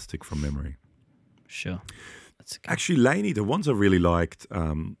fantastic from memory. Sure. Actually, Laney, the ones I really liked,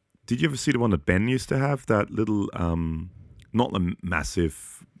 did you ever see the one that Ben used to have? That little, not the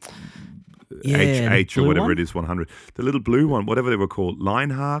massive H or whatever it is, 100. The little blue one, whatever they were called,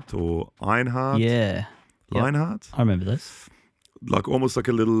 Lionheart or Ironheart? Yeah. Lionheart? I remember this. Like almost like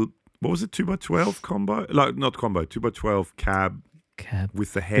a little, what was it, 2x12 combo? Like not combo, 2x12 cab.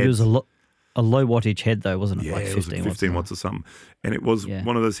 With the head. But it was a low wattage head though, wasn't it? Yeah, like 15 it was like 15 watts or something. And it was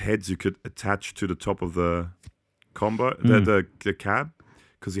one of those heads you could attach to the top of the combo, the cab,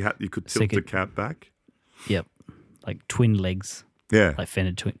 because you could tilt the cab back. Yep. Like twin legs. Yeah. Like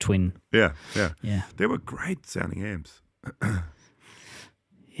Fender twin. Yeah. They were great sounding amps.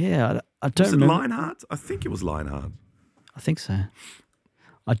 Yeah, I don't remember. Was it Lionheart? I think it was Lionheart. I think so.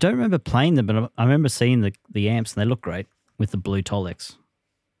 I don't remember playing them, but I remember seeing the amps and they look great with the blue Tolex.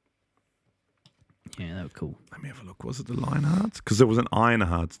 Yeah, they were cool. Let me have a look. Was it the Lionheart? Because there was an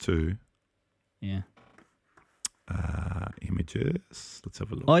Ironheart too. Yeah. Images. Let's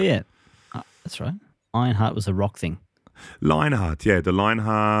have a look. Oh, yeah. That's right. Ironheart was a rock thing. Lionheart, yeah. The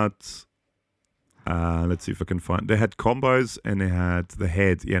Lionheart. Let's see if I can find. They had combos and they had the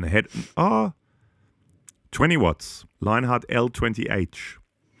head. Yeah, and the head. 20 watts. Lionheart L20H.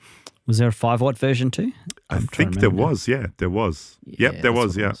 Was there a 5-watt version too? I think there was. Yeah, there was. Yeah, yep, there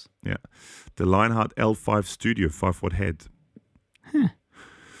was. Yeah. The Lionheart L5 Studio 5-watt head. Huh.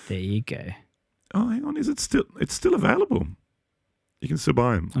 There you go. Oh, hang on. It's still available. You can still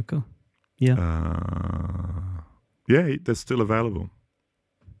buy them. Oh, cool. Yeah. Yeah, they're still available.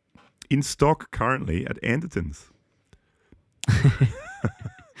 In stock currently at Anderton's.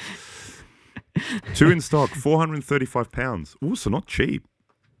 2 in stock, £435. Oh, so not cheap.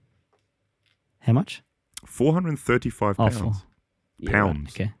 How much? £435. Pounds. Right.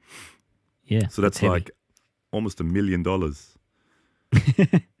 Okay. Yeah. So that's like almost $1 million.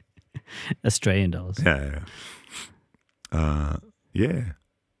 Australian dollars. Yeah. Yeah.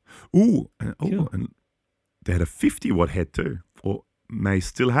 Ooh, and they had a 50-watt head too, or may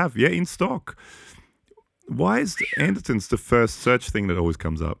still have. Yeah, in stock. Why is Anderton's the first search thing that always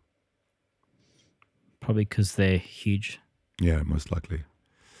comes up? Probably because they're huge. Yeah, most likely.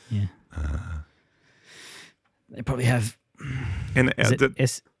 Yeah. They probably have. And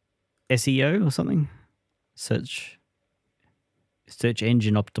SEO or something? Search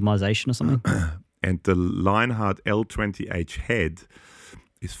engine optimization or something? And the Lionheart L20H head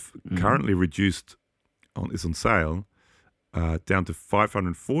is currently reduced, is on sale, down to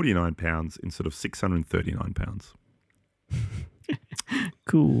 £549 instead of £639.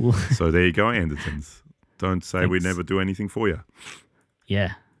 Cool. So there you go, Andertons. Don't say we never do anything for you.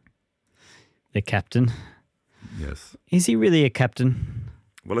 Yeah. The captain. Yes. Is he really a captain?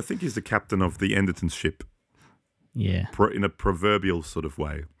 Well, I think he's the captain of the Anderton ship. Yeah. In a proverbial sort of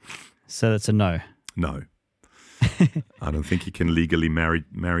way. So that's a no. No. I don't think he can legally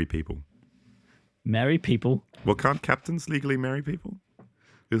marry people. Marry people? Well, can't captains legally marry people?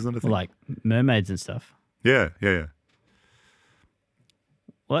 Isn't it a thing? Like mermaids and stuff. Yeah.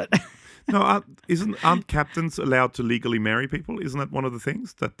 What? No, aren't captains allowed to legally marry people? Isn't that one of the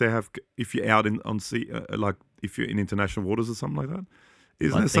things that they have if you're out on sea, like if you're in international waters or something like that?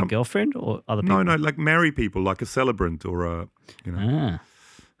 Isn't like their girlfriend or other people? No, like marry people, like a celebrant or a,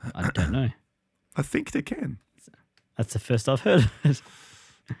 I don't know. I think they can. That's the first I've heard of it.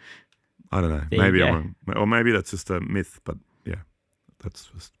 I don't know. There Maybe I'm wrong. Or maybe that's just a myth, but yeah, that's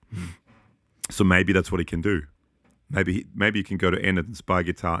just... So maybe that's what he can do. Maybe you can go to Enderton's, buy a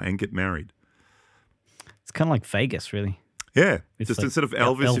guitar and get married. It's kind of like Vegas, really. Yeah. It's just like instead of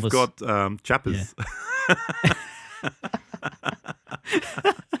Elvis, you've got chappers. Yeah.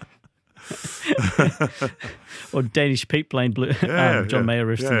 Or Danish Pete playing blue. John Mayer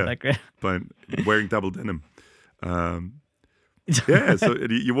riffs in the background. Wearing double denim. So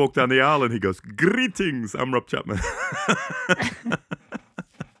you walk down the aisle and he goes, "Greetings, I'm Rob Chapman."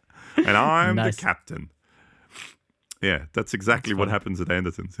 And I'm the captain. Yeah, that's exactly what happens at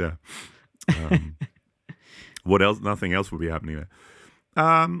Anderton's, yeah. What else? Nothing else will be happening there.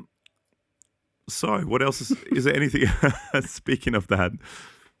 So, what else is there anything? Speaking of that,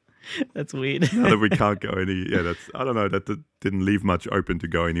 that's weird. Now that we can't go any, I don't know. That didn't leave much open to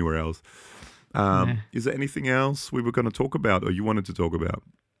go anywhere else. Is there anything else we were going to talk about, or you wanted to talk about?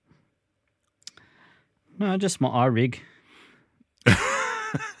 No, just my iRig.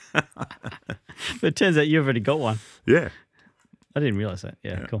 But it turns out you've already got one. Yeah, I didn't realize that.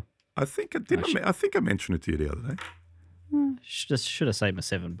 Yeah. Cool. I think I did. I think I mentioned it to you the other day. Should have saved my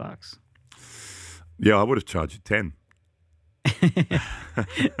 $7. Yeah, I would have charged you 10.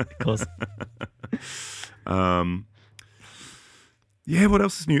 Of course. Yeah, what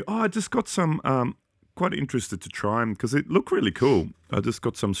else is new? Oh, I just got some. Quite interested to try them because it looked really cool. I just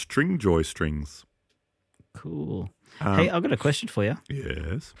got some Stringjoy strings. Cool. Hey, I've got a question for you.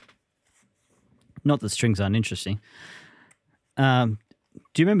 Yes. Not that strings aren't interesting. Do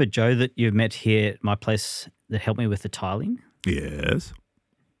you remember Joe that you met here at my place that helped me with the tiling? Yes.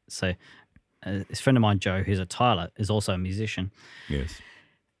 So this friend of mine, Joe, who's a tiler, is also a musician. Yes.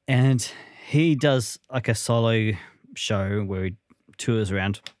 And he does like a solo show where he tours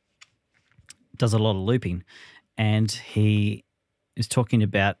around, does a lot of looping. And he is talking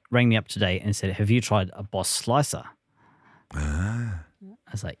about, rang me up today and said, "Have you tried a Boss Slicer?" I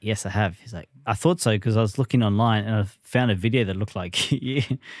was like, "Yes, I have." He's like, "I thought so because I was looking online and I found a video that looked like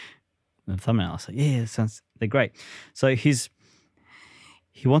the thumbnail." I was like, "Yeah, they're great." So he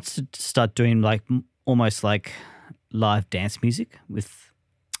wants to start doing like almost like live dance music with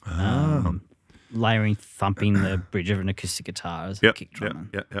layering, thumping the bridge of an acoustic guitar as a kick drum,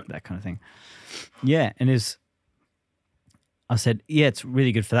 that kind of thing. Yeah, and I said, "Yeah, it's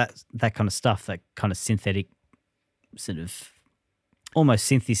really good for that kind of stuff, that kind of synthetic sort of."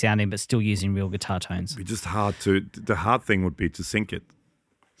 Almost synthy sounding, but still using real guitar tones. It'd be just hard to. The hard thing would be to sync it.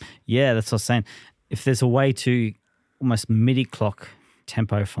 Yeah, that's what I was saying. If there's a way to almost MIDI clock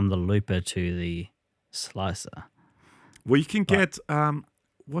tempo from the looper to the slicer. Well, you can get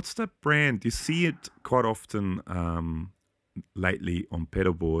what's that brand? You see it quite often lately on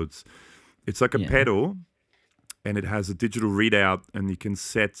pedal boards. It's like a pedal, and it has a digital readout, and you can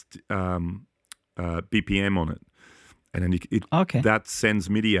set BPM on it. And then that sends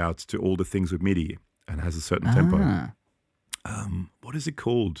MIDI out to all the things with MIDI and has a certain tempo. What is it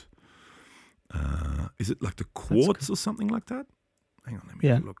called? Is it like the Quartz or something like that? Hang on, let me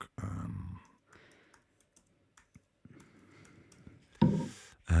have a look.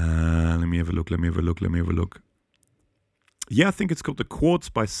 Let me have a look. Yeah, I think it's called the Quartz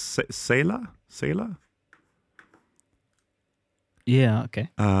by Sailor. Yeah, okay.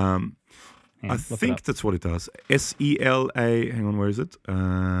 I think that's what it does. SELA. Hang on, where is it?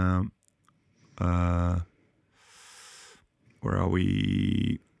 Where are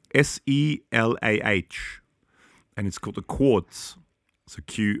we? SELAH, and it's called the Quartz. So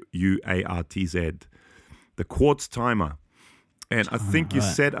QUARTZ, the Quartz timer. And I think you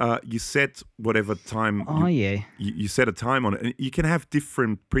set whatever time. You set a time on it, and you can have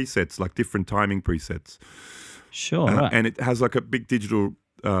different presets, like different timing presets. Sure. Right. And it has like a big digital.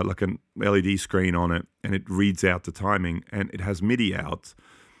 Like an LED screen on it, and it reads out the timing, and it has MIDI out.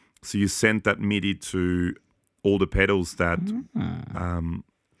 So you send that MIDI to all the pedals that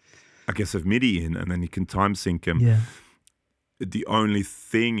I guess have MIDI in, and then you can time sync them. Yeah. The only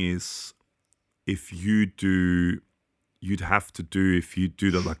thing is, if you do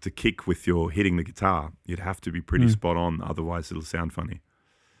the kick with your hitting the guitar, you'd have to be pretty spot on, otherwise it'll sound funny.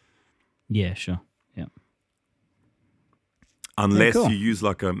 Yeah, sure. Yeah. Unless you use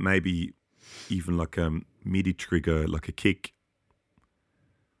like maybe even like a MIDI trigger, like a kick.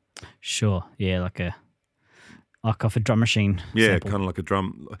 Sure. Yeah, like off a drum machine. Yeah, sample. kind of like a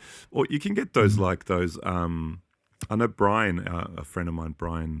drum. Or you can get those like those. I know Brian, a friend of mine,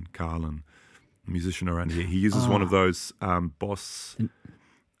 Brian Carlin, a musician around here. He uses one of those Boss.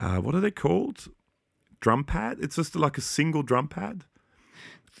 What are they called? Drum pad. It's just like a single drum pad.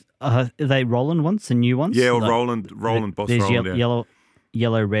 Are they Roland ones, the new ones? Yeah, or Roland Boss Roland.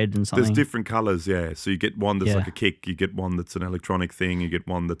 Yellow, red, and something. There's different colors, yeah. So you get one that's like a kick, you get one that's an electronic thing, you get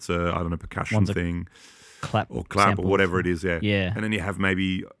one that's a percussion thing, clap or whatever it is, yeah. Yeah. And then you have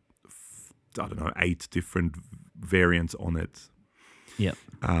maybe 8 different variants on it. Yep.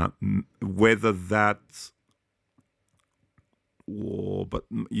 Whether that, but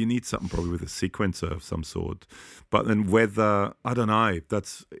you need something probably with a sequencer of some sort. But then whether, I don't know,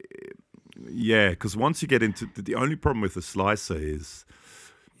 that's, yeah, because once you get into, the only problem with the slicer is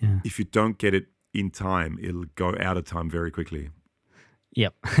if you don't get it in time, it'll go out of time very quickly.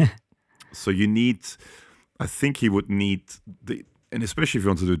 Yep. So you need, I think you would need, and especially if you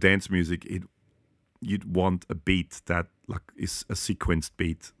want to do dance music, you'd want a beat that like is a sequenced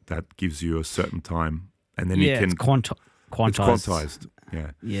beat that gives you a certain time, and then you can it's quantized. It's quantized.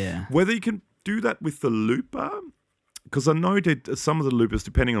 Yeah. Yeah. Whether you can do that with the looper, because I know that some of the loopers,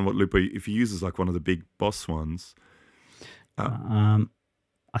 depending on what looper, if he uses like one of the big Boss ones.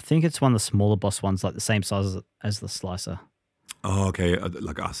 I think it's one of the smaller Boss ones, like the same size as the slicer. Oh, okay,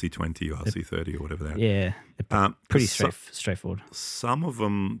 like RC20 or RC30 or whatever they are. Yeah, pretty straightforward. Some of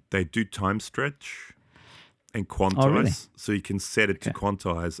them, they do time stretch and quantize. Oh, really? So you can set it to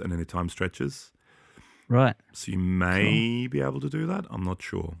quantize and then it time stretches. Right. So you may be able to do that. I'm not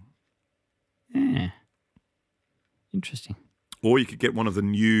sure. Yeah. Interesting. Or you could get one of the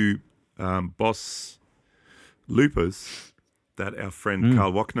new Boss loopers that our friend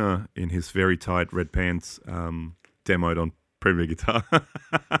Carl Wachner in his very tight red pants demoed on Premier Guitar.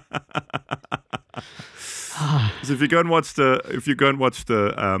 So if you go and watch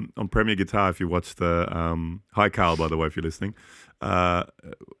the on Premier Guitar, if you watch the hi Carl, by the way, if you're listening,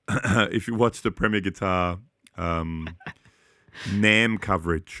 if you watch the Premier Guitar NAMM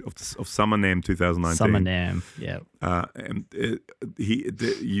coverage of Summer NAMM 2019, Summer NAMM, yeah, and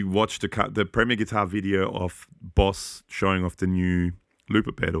you watch the Premier Guitar video of Boss showing off the new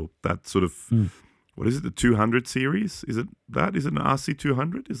looper pedal. That sort of what is it? The 200 series? Is it that? Is it an RC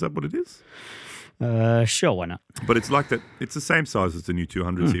 200? Is that what it is? Sure, why not? But it's like that. It's the same size as the new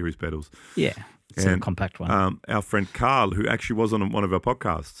 200 series pedals. Yeah, it's a compact one. Our friend Carl, who actually was on one of our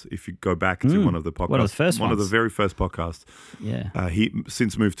podcasts, if you go back to one of the podcasts, one of the very first podcasts. Yeah, he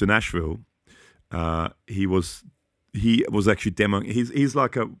since moved to Nashville. He was actually demoing. He's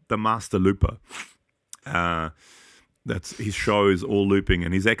like the master looper. That's his show is all looping,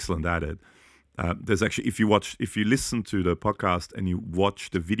 and he's excellent at it. There's actually, if you listen to the podcast and you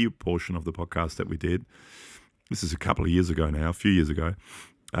watch the video portion of the podcast that we did, this is a couple of years ago now, a few years ago,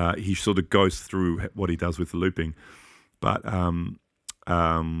 he sort of goes through what he does with the looping. But,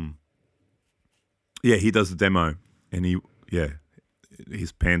 he does the demo, and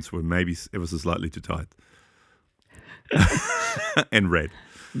his pants were maybe ever so slightly too tight. And red.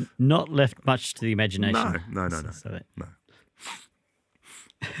 Not left much to the imagination. No.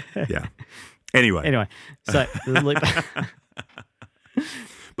 Yeah. Anyway, so the loop.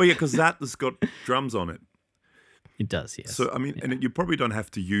 But yeah, because that has got drums on it. It does, yes. So I mean, and you probably don't have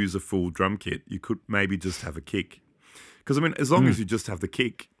to use a full drum kit. You could maybe just have a kick. Because I mean, as long as you just have the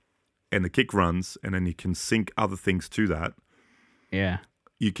kick, and the kick runs, and then you can sync other things to that. Yeah.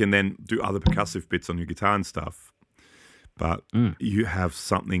 You can then do other percussive bits on your guitar and stuff. But you have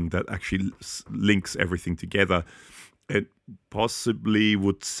something that actually links everything together. It possibly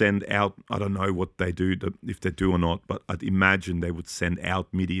would send out, I don't know what they do, if they do or not, but I'd imagine they would send out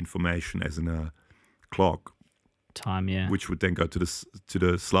MIDI information as in a clock. Time, yeah. Which would then go to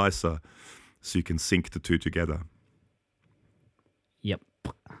the slicer so you can sync the two together. Yep.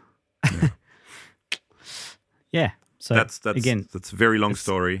 Yeah. So that's a very long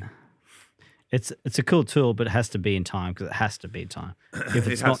story. It's a cool tool, but it has to be in time because it has to be in time. If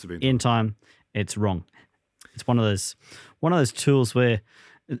it's not in time, it's wrong. It's one of those tools where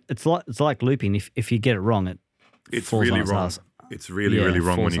it's like looping. If you get it wrong, it's falls really on its wrong. ass. It's really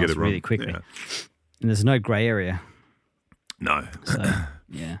wrong when you get it wrong really quickly. Yeah. And there's no grey area. No. So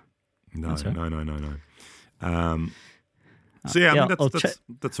yeah. No. So yeah, I mean,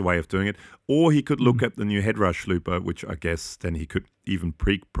 that's a way of doing it. Or he could look at the new Headrush looper, which I guess then he could even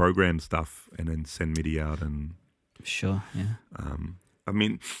pre-program stuff and then send MIDI out and. Sure. Yeah. I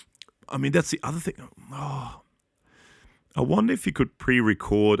mean that's the other thing. Oh, I wonder if he could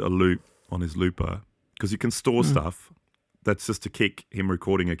pre-record a loop on his looper because you can store stuff. That's just a kick, him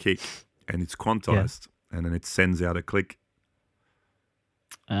recording a kick, and it's quantized, and then it sends out a click.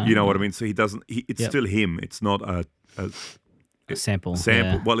 You know what I mean? So he doesn't. It's still him. It's not a sample.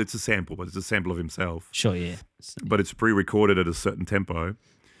 Yeah. Well, it's a sample, but it's a sample of himself. Sure, yeah. But it's pre-recorded at a certain tempo.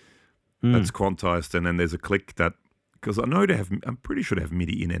 That's quantized, and then there's a click that because I know they have. I'm pretty sure they have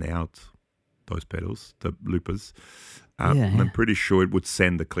MIDI in and out. Those pedals, the loopers. I'm pretty sure it would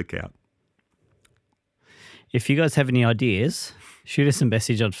send the click out. If you guys have any ideas, shoot us a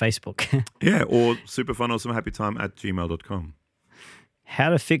message on Facebook. Yeah, or superfunawesomehappytime@gmail.com. How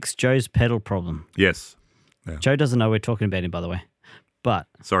to fix Joe's pedal problem. Yes. Yeah. Joe doesn't know we're talking about him, by the way. But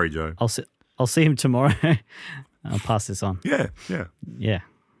sorry, Joe. I'll see him tomorrow. I'll pass this on. Yeah.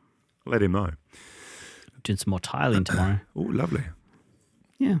 Let him know. Doing some more tiling tomorrow. Oh, lovely.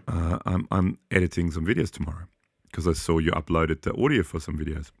 Yeah. I'm editing some videos tomorrow because I saw you uploaded the audio for some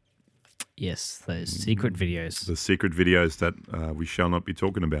videos. Yes, those secret videos. The secret videos that we shall not be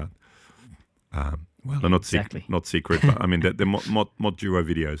talking about. They're not secret, but I mean they're mod duo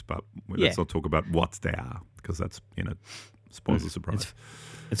videos. But let's not talk about what they are because that's spoils the surprise.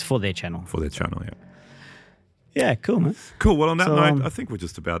 It's for their channel. For their channel, yeah. Yeah, cool, man. Cool. Well, on that note, I think we're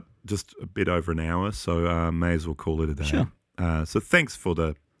just a bit over an hour, so may as well call it a day. Sure. So thanks for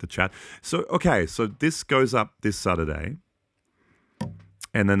the chat. So so this goes up this Saturday,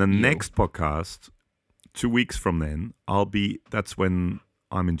 and then the next podcast, 2 weeks from then, that's when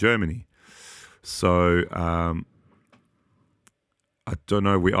I'm in Germany. So I don't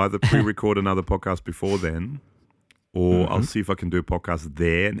know. We either pre-record another podcast before then, or I'll see if I can do a podcast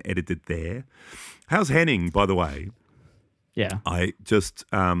there and edit it there. How's Henning, by the way? Yeah. I just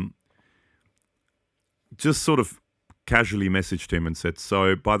sort of casually messaged him and said,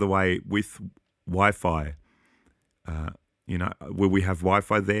 so, by the way, with Wi-Fi, will we have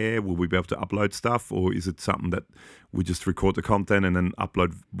Wi-Fi there? Will we be able to upload stuff? Or is it something that we just record the content and then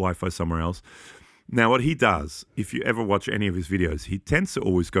upload Wi-Fi somewhere else? Now, what he does, if you ever watch any of his videos, he tends to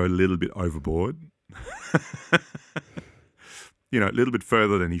always go a little bit overboard. A little bit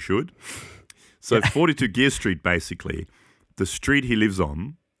further than he should. So 42 Gear Street, basically, the street he lives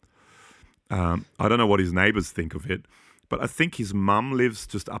on, I don't know what his neighbors think of it, but I think his mum lives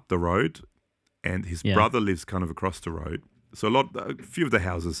just up the road and his brother lives kind of across the road. So a few of the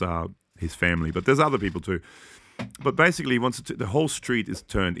houses are his family, but there's other people too. But basically, the whole street is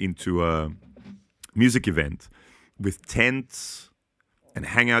turned into a music event with tents and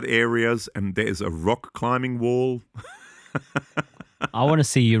hangout areas, and there's a rock climbing wall. I want to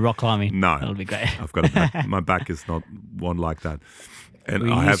see you rock climbing. No, that'll be great. I've got a back. My back is not one like that.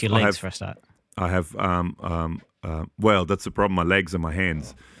 And I use your legs for a start. I have well, that's the problem. My legs and my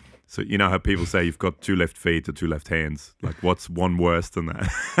hands. So you know how people say you've got 2 left feet or 2 left hands. Like, what's one worse than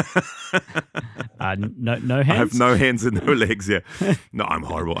that? No hands. I have no hands and no legs. Yeah, no, I'm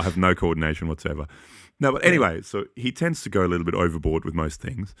horrible. I have no coordination whatsoever. No, but anyway, so he tends to go a little bit overboard with most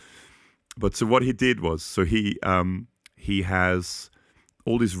things. But so what he did was, so he has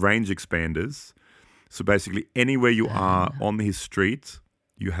all these range expanders. So basically, anywhere you are on his street,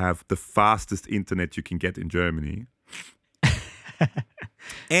 you have the fastest internet you can get in Germany.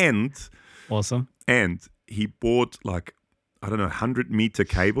 And awesome. And he bought 100-meter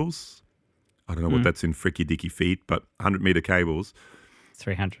cables. I don't know what that's in fricky dicky feet, but 100-meter cables.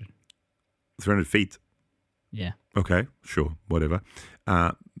 300 feet. Yeah. Okay, sure, whatever.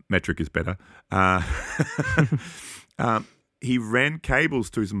 Metric is better. He ran cables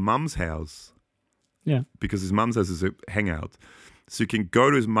to his mum's house. Yeah. Because his mum's house is a hangout. So you can go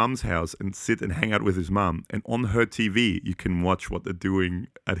to his mum's house and sit and hang out with his mum. And on her TV, you can watch what they're doing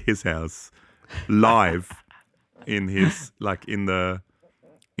at his house live in his, in the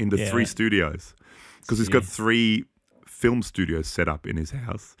 3 studios. Because he's got 3 film studios set up in his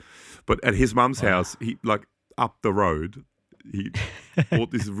house. But at his mum's house, he, up the road, he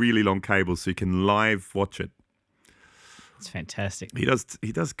bought this really long cable so you can live watch it. It's fantastic. He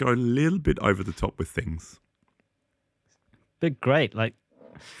does go a little bit over the top with things. But great. I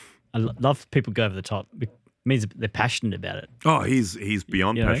love people go over the top. It means they're passionate about it. Oh, he's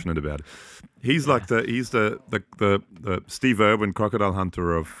beyond passionate about it. He's like the Steve Irwin crocodile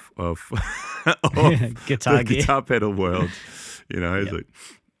hunter of guitar pedal world. He's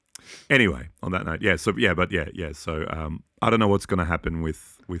anyway, on that note, So I don't know what's going to happen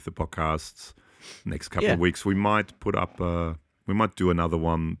with the podcasts next couple of weeks. We might put up we might do another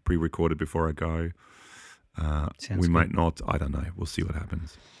one pre-recorded before I go. We might not. I don't know. We'll see what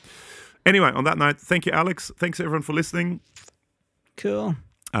happens. Anyway, on that note, thank you, Alex. Thanks everyone for listening. Cool.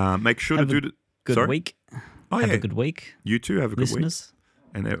 Make sure to do the good week. Have a good week. You too. Have a good week.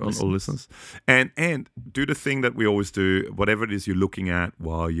 And all listeners. And do the thing that we always do. Whatever it is you're looking at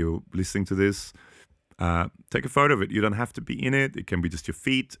while you're listening to this, take a photo of it. You don't have to be in it. It can be just your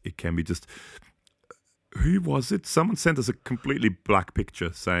feet. It can be just. Who was it? Someone sent us a completely black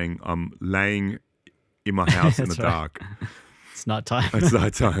picture saying I'm laying in my house in the dark. It's nighttime. It's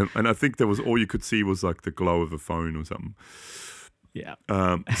nighttime. And I think all you could see was like the glow of a phone or something. Yeah.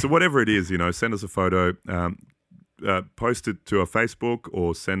 So whatever it is, send us a photo, post it to our Facebook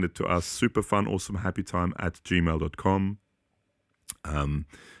or send it to us, superfunawesomehappytime@gmail.com.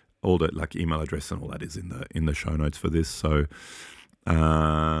 All the like email address and all that is in the show notes for this. So,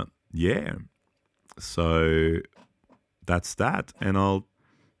 yeah. So that's that. And I'll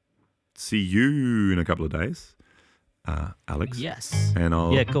see you in a couple of days, Alex. Yes. And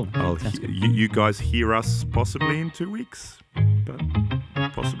cool. You guys hear us possibly in 2 weeks, but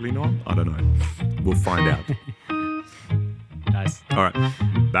possibly not. I don't know. We'll find out. Nice. All right.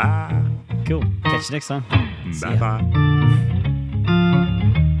 Bye. Cool. Catch you next time. Bye.